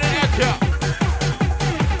 Bringing it at you.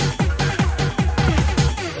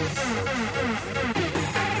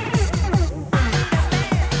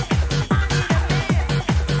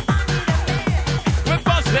 We're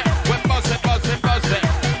buzzing. We're buzzing, buzzing, buzzing.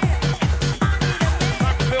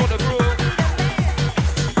 Time to feel the groove.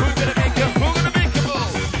 Who's gonna make it? Who's gonna make it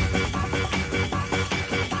move?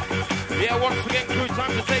 Yeah, once again, crew,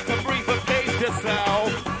 time to take a breather, pace yourself.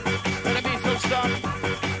 Gonna be some stuff.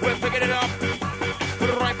 We're picking it up. Put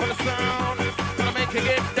it right for the sound. Gonna make it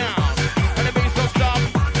get down. Gonna be some stuff.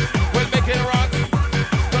 We're making it rock.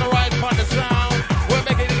 Gonna rise for the sound. We're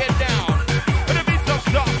making it get down. Gonna be some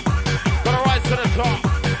stuff. Gonna rise to the top.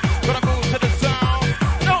 Gonna move to the sound.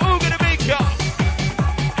 Now who gonna make it?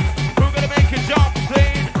 Who gonna make it jump,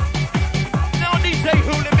 scene? Now DJ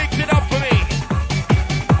Hooley mix it up for me.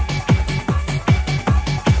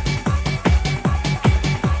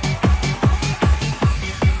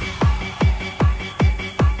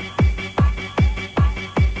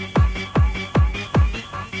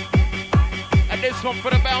 And this one for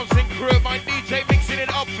the bouncing crew, my DJ mixing it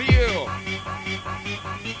up for you.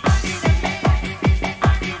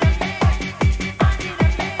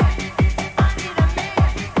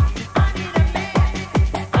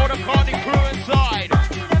 All the party crew inside.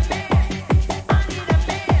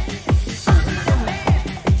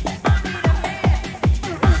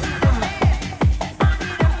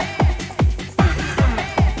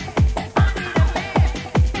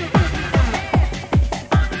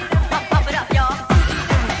 Pump it up, y'all.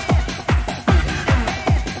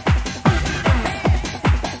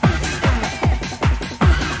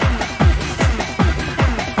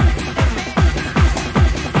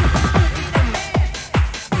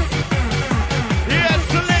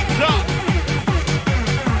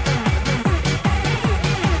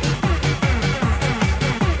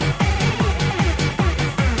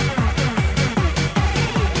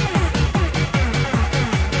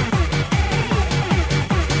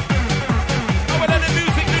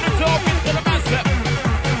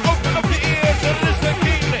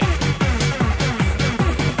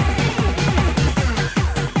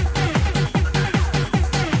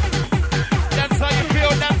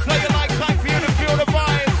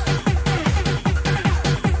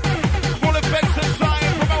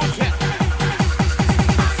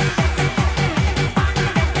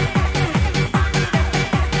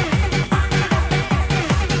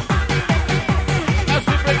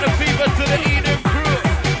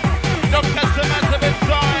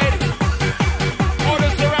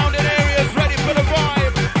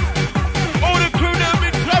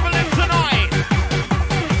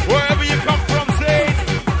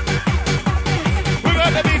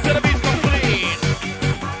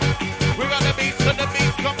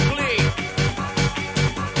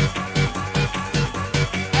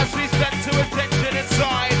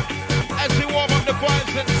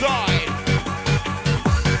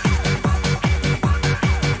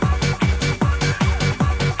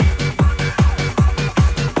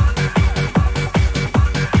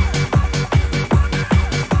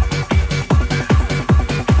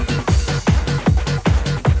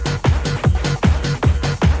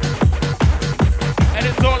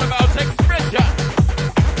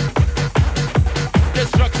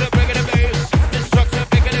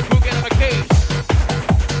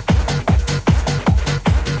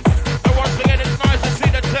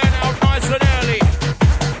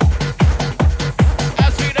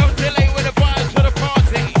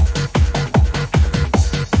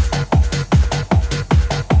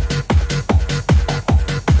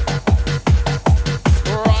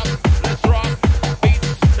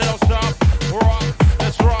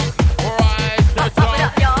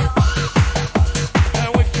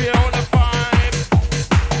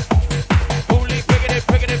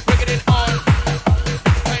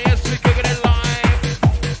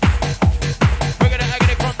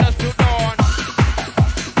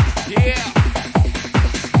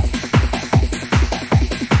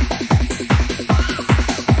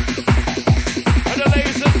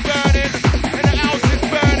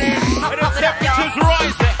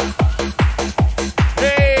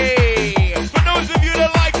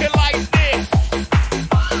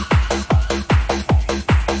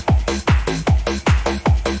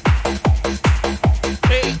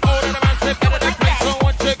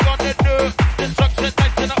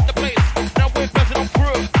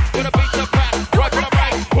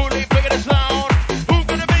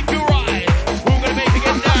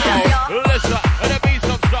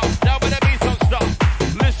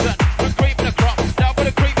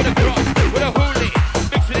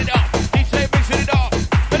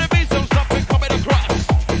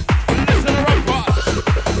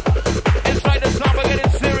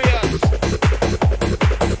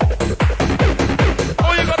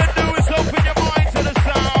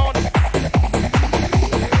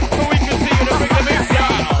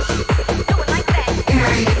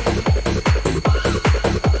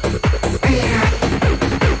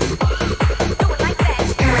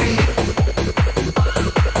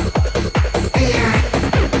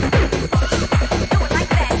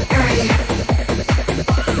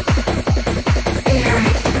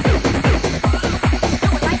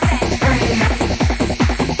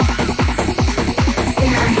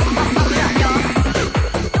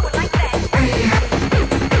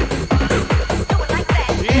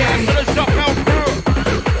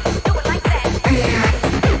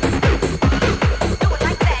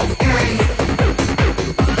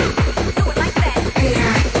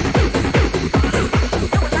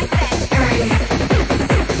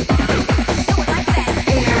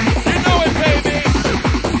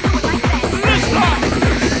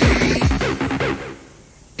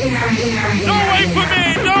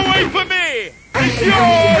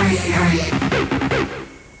 yours.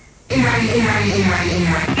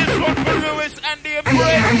 This one for Lewis, Andy and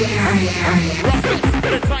Brett. Roughest,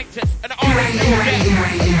 the tightest, and orange jet.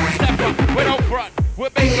 Step up, we're out front. We're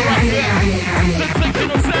making up here.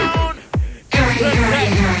 Sensational sound. Instant tech.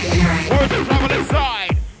 Words of travel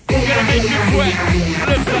inside. We're gonna make you sweat.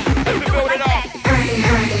 Listen, as we build it up.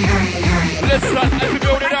 Listen, as we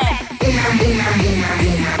build it up.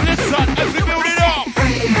 Listen, as we build it up.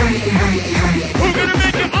 Who's gonna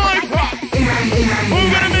make your eye pop? Who's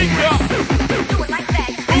gonna make you? Do it like that.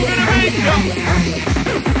 Who's gonna make you?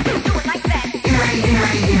 Do it like that. Do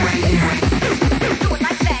it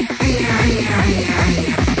like that. Do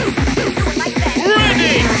it like that.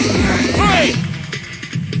 Ready? Hey!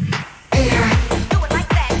 Do it like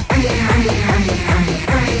that.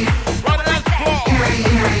 Right on that floor.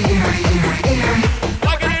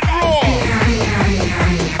 Like it in raw.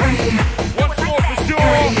 Once more for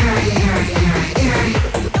sure.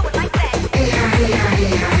 Do it like that. Do it like that.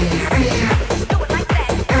 Do it like that.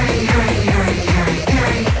 Do it like that.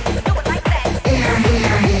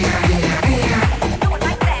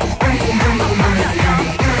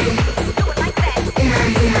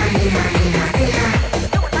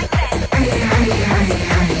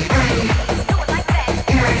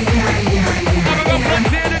 Have a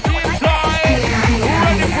plenty energy inside.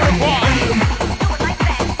 Ready for the party.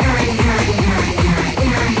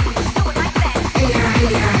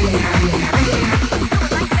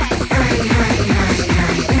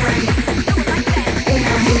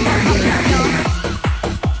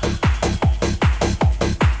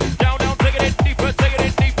 Down, down, taking it deeper, taking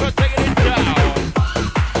it deeper, taking it down.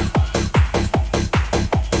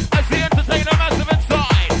 As the entertainer massive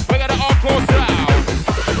inside, we got an encore sound.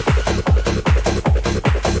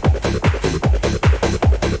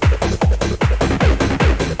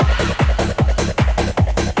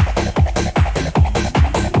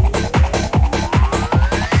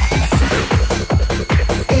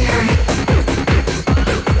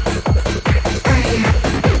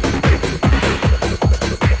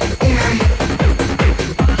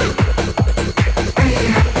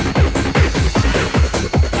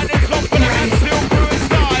 And this one for the man still crew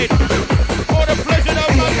inside. For the pleasure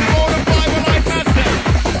of massive, all the vibe of life massive.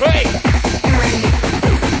 Hey!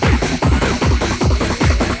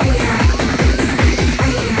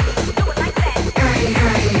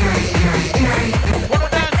 On the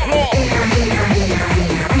dance floor.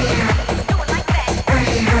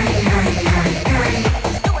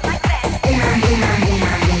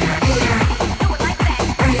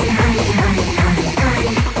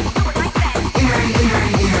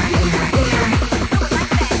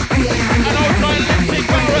 And outside Lindsay,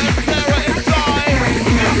 Cara and Sarah inside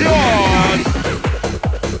is yours.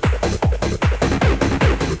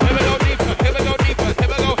 Here we go deeper, here we go deeper, here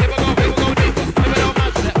we go, here we go, here we go deeper, here we go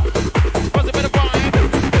massive. What's a bit of vibe?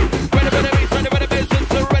 Ready for the beats, ready for the business,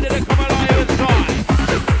 so ready to come alive inside.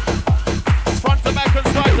 Front to back and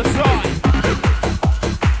side to side.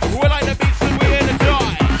 We like the beats and we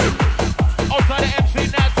energize. Outside the MC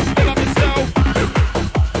Natz, big up yourself.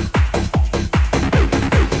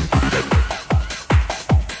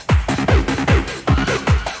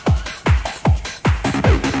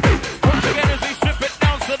 Once again as we strip it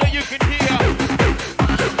down so that you can hear.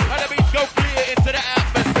 And the beats go clear into the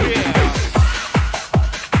atmosphere.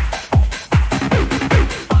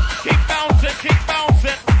 Keep bouncing, keep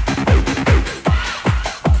bouncing.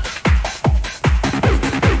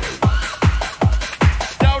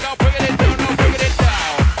 Down, down, bringing it down, now bringing it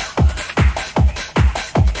down.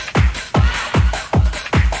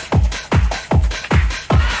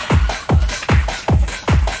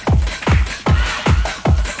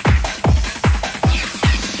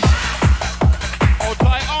 All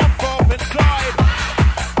tight arm pump inside.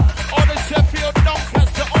 All the Sheffield,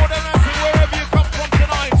 Doncaster, all the Natz, wherever you come from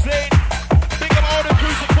tonight, see? Think of all the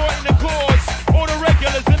crew supporting the cause, all the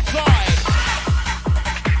regulars inside.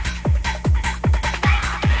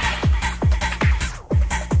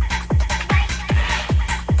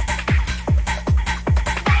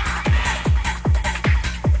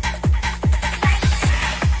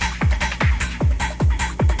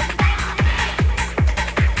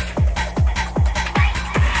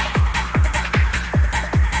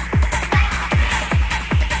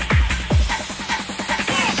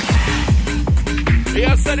 We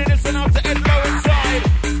are sending this one out to Ed Low inside.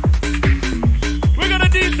 We're gonna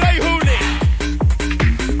DJ Hooley.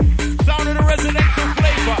 Sound of the residential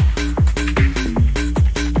flavor.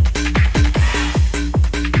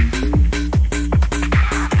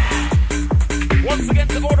 Once again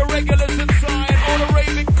to all the regulars inside, all the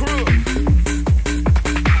raving crew.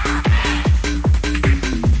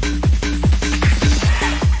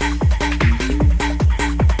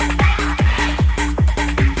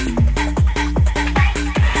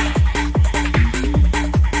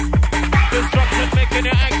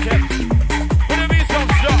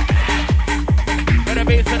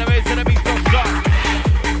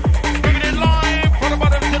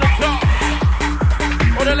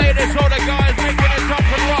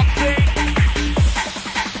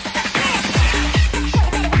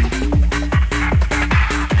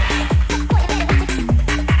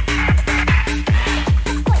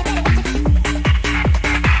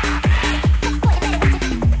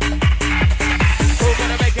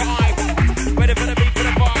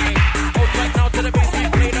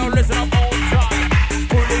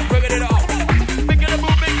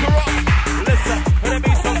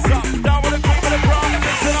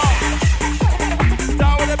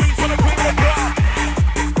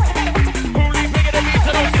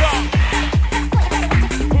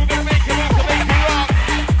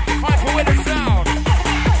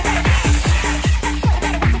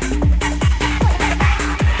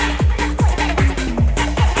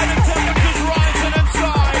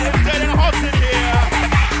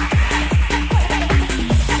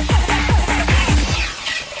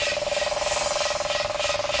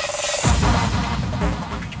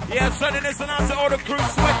 And sending this out to all the crew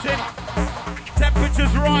sweating.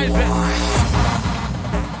 Temperatures rising.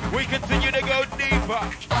 We continue to go deeper.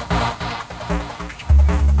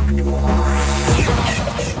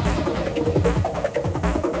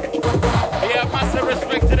 Yeah, massive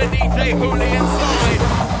respect to the DJ Hooley inside.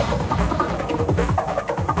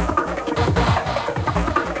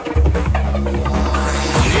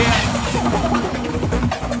 Yeah.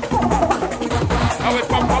 How we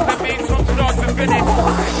pump up the beats from start to finish.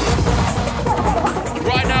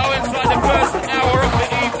 Right now inside the first hour of the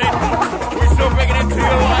evening, we're still bringing it to you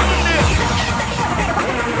like this.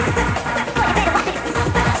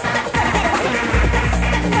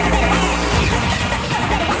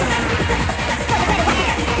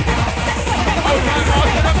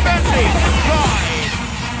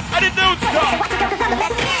 And it don't stop.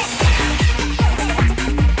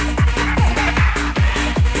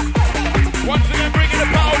 Once again, bringing the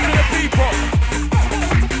power to the people.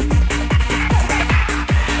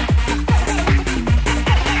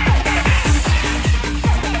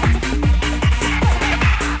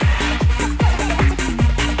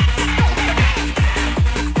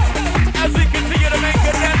 As we continue to make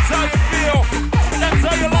it, that's how you feel. That's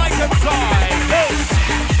how you like inside.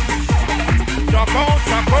 Chaco,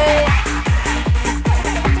 Chaco.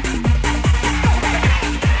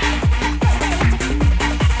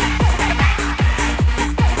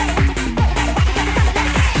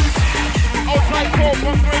 Outside call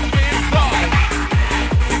from Grimsby inside.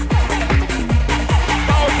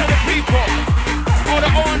 Power to the people. All the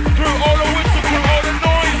orange crew, all the whistle crew, all the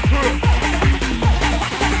noise crew.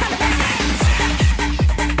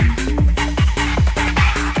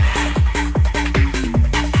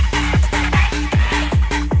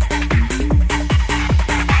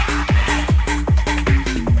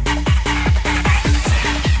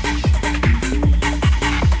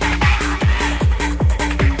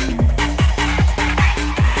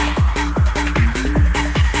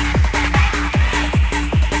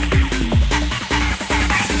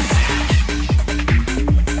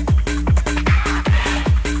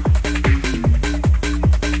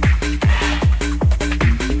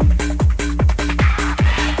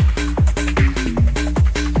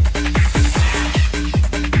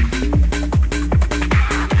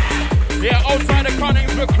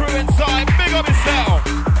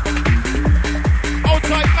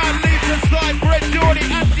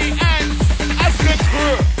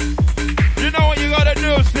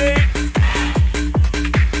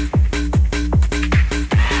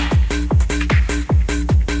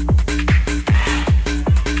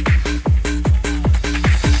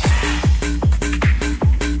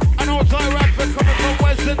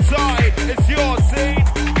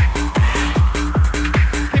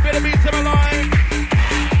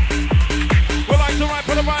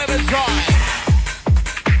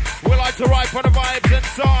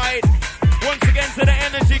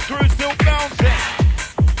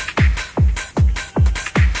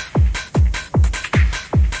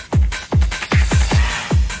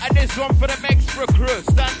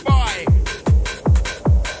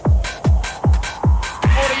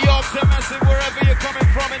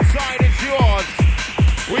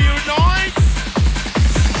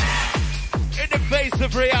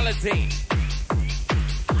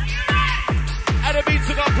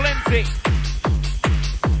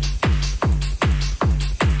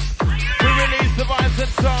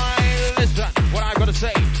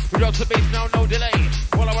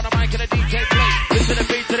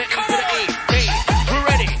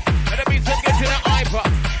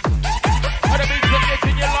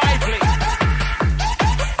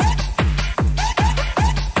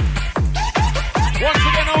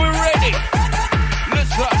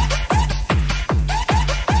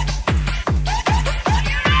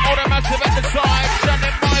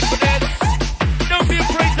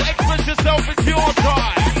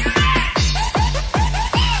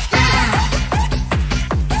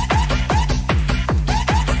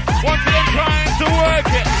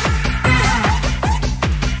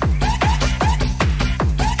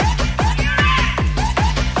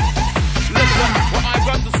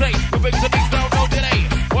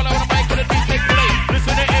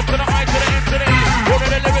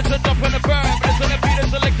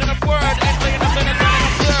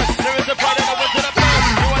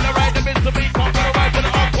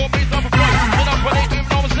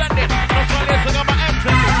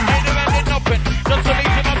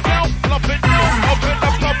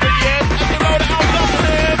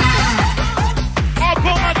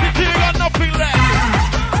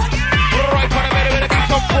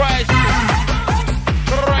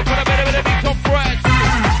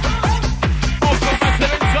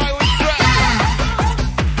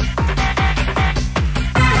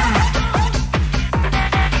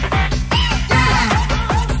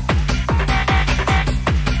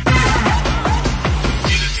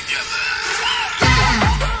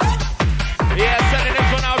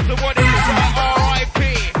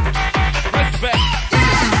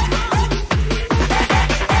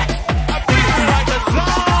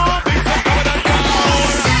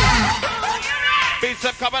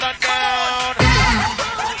 beats them coming on down.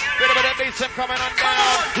 Bit of the beats them coming on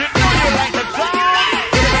down. You know you like the sound.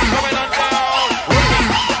 Bit of them coming on down.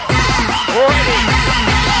 Ready.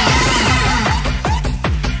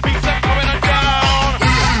 Beats them coming on down.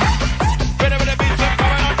 Bit of the beats them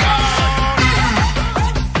coming on down.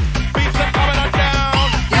 Beats them coming on down.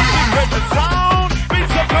 Yes, you heard the sound.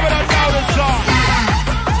 Beats them coming on down the song.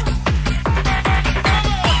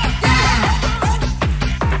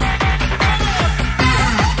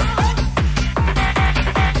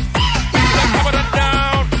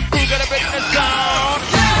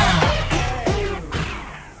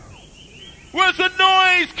 Where's the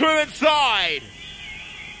noise crew inside?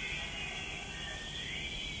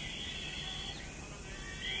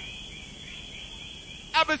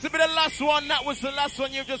 Happens to be the last one. That was the last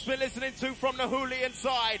one you've just been listening to from the Hooley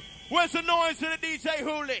inside. Where's the noise to the DJ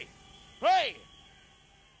Hooley? Hey!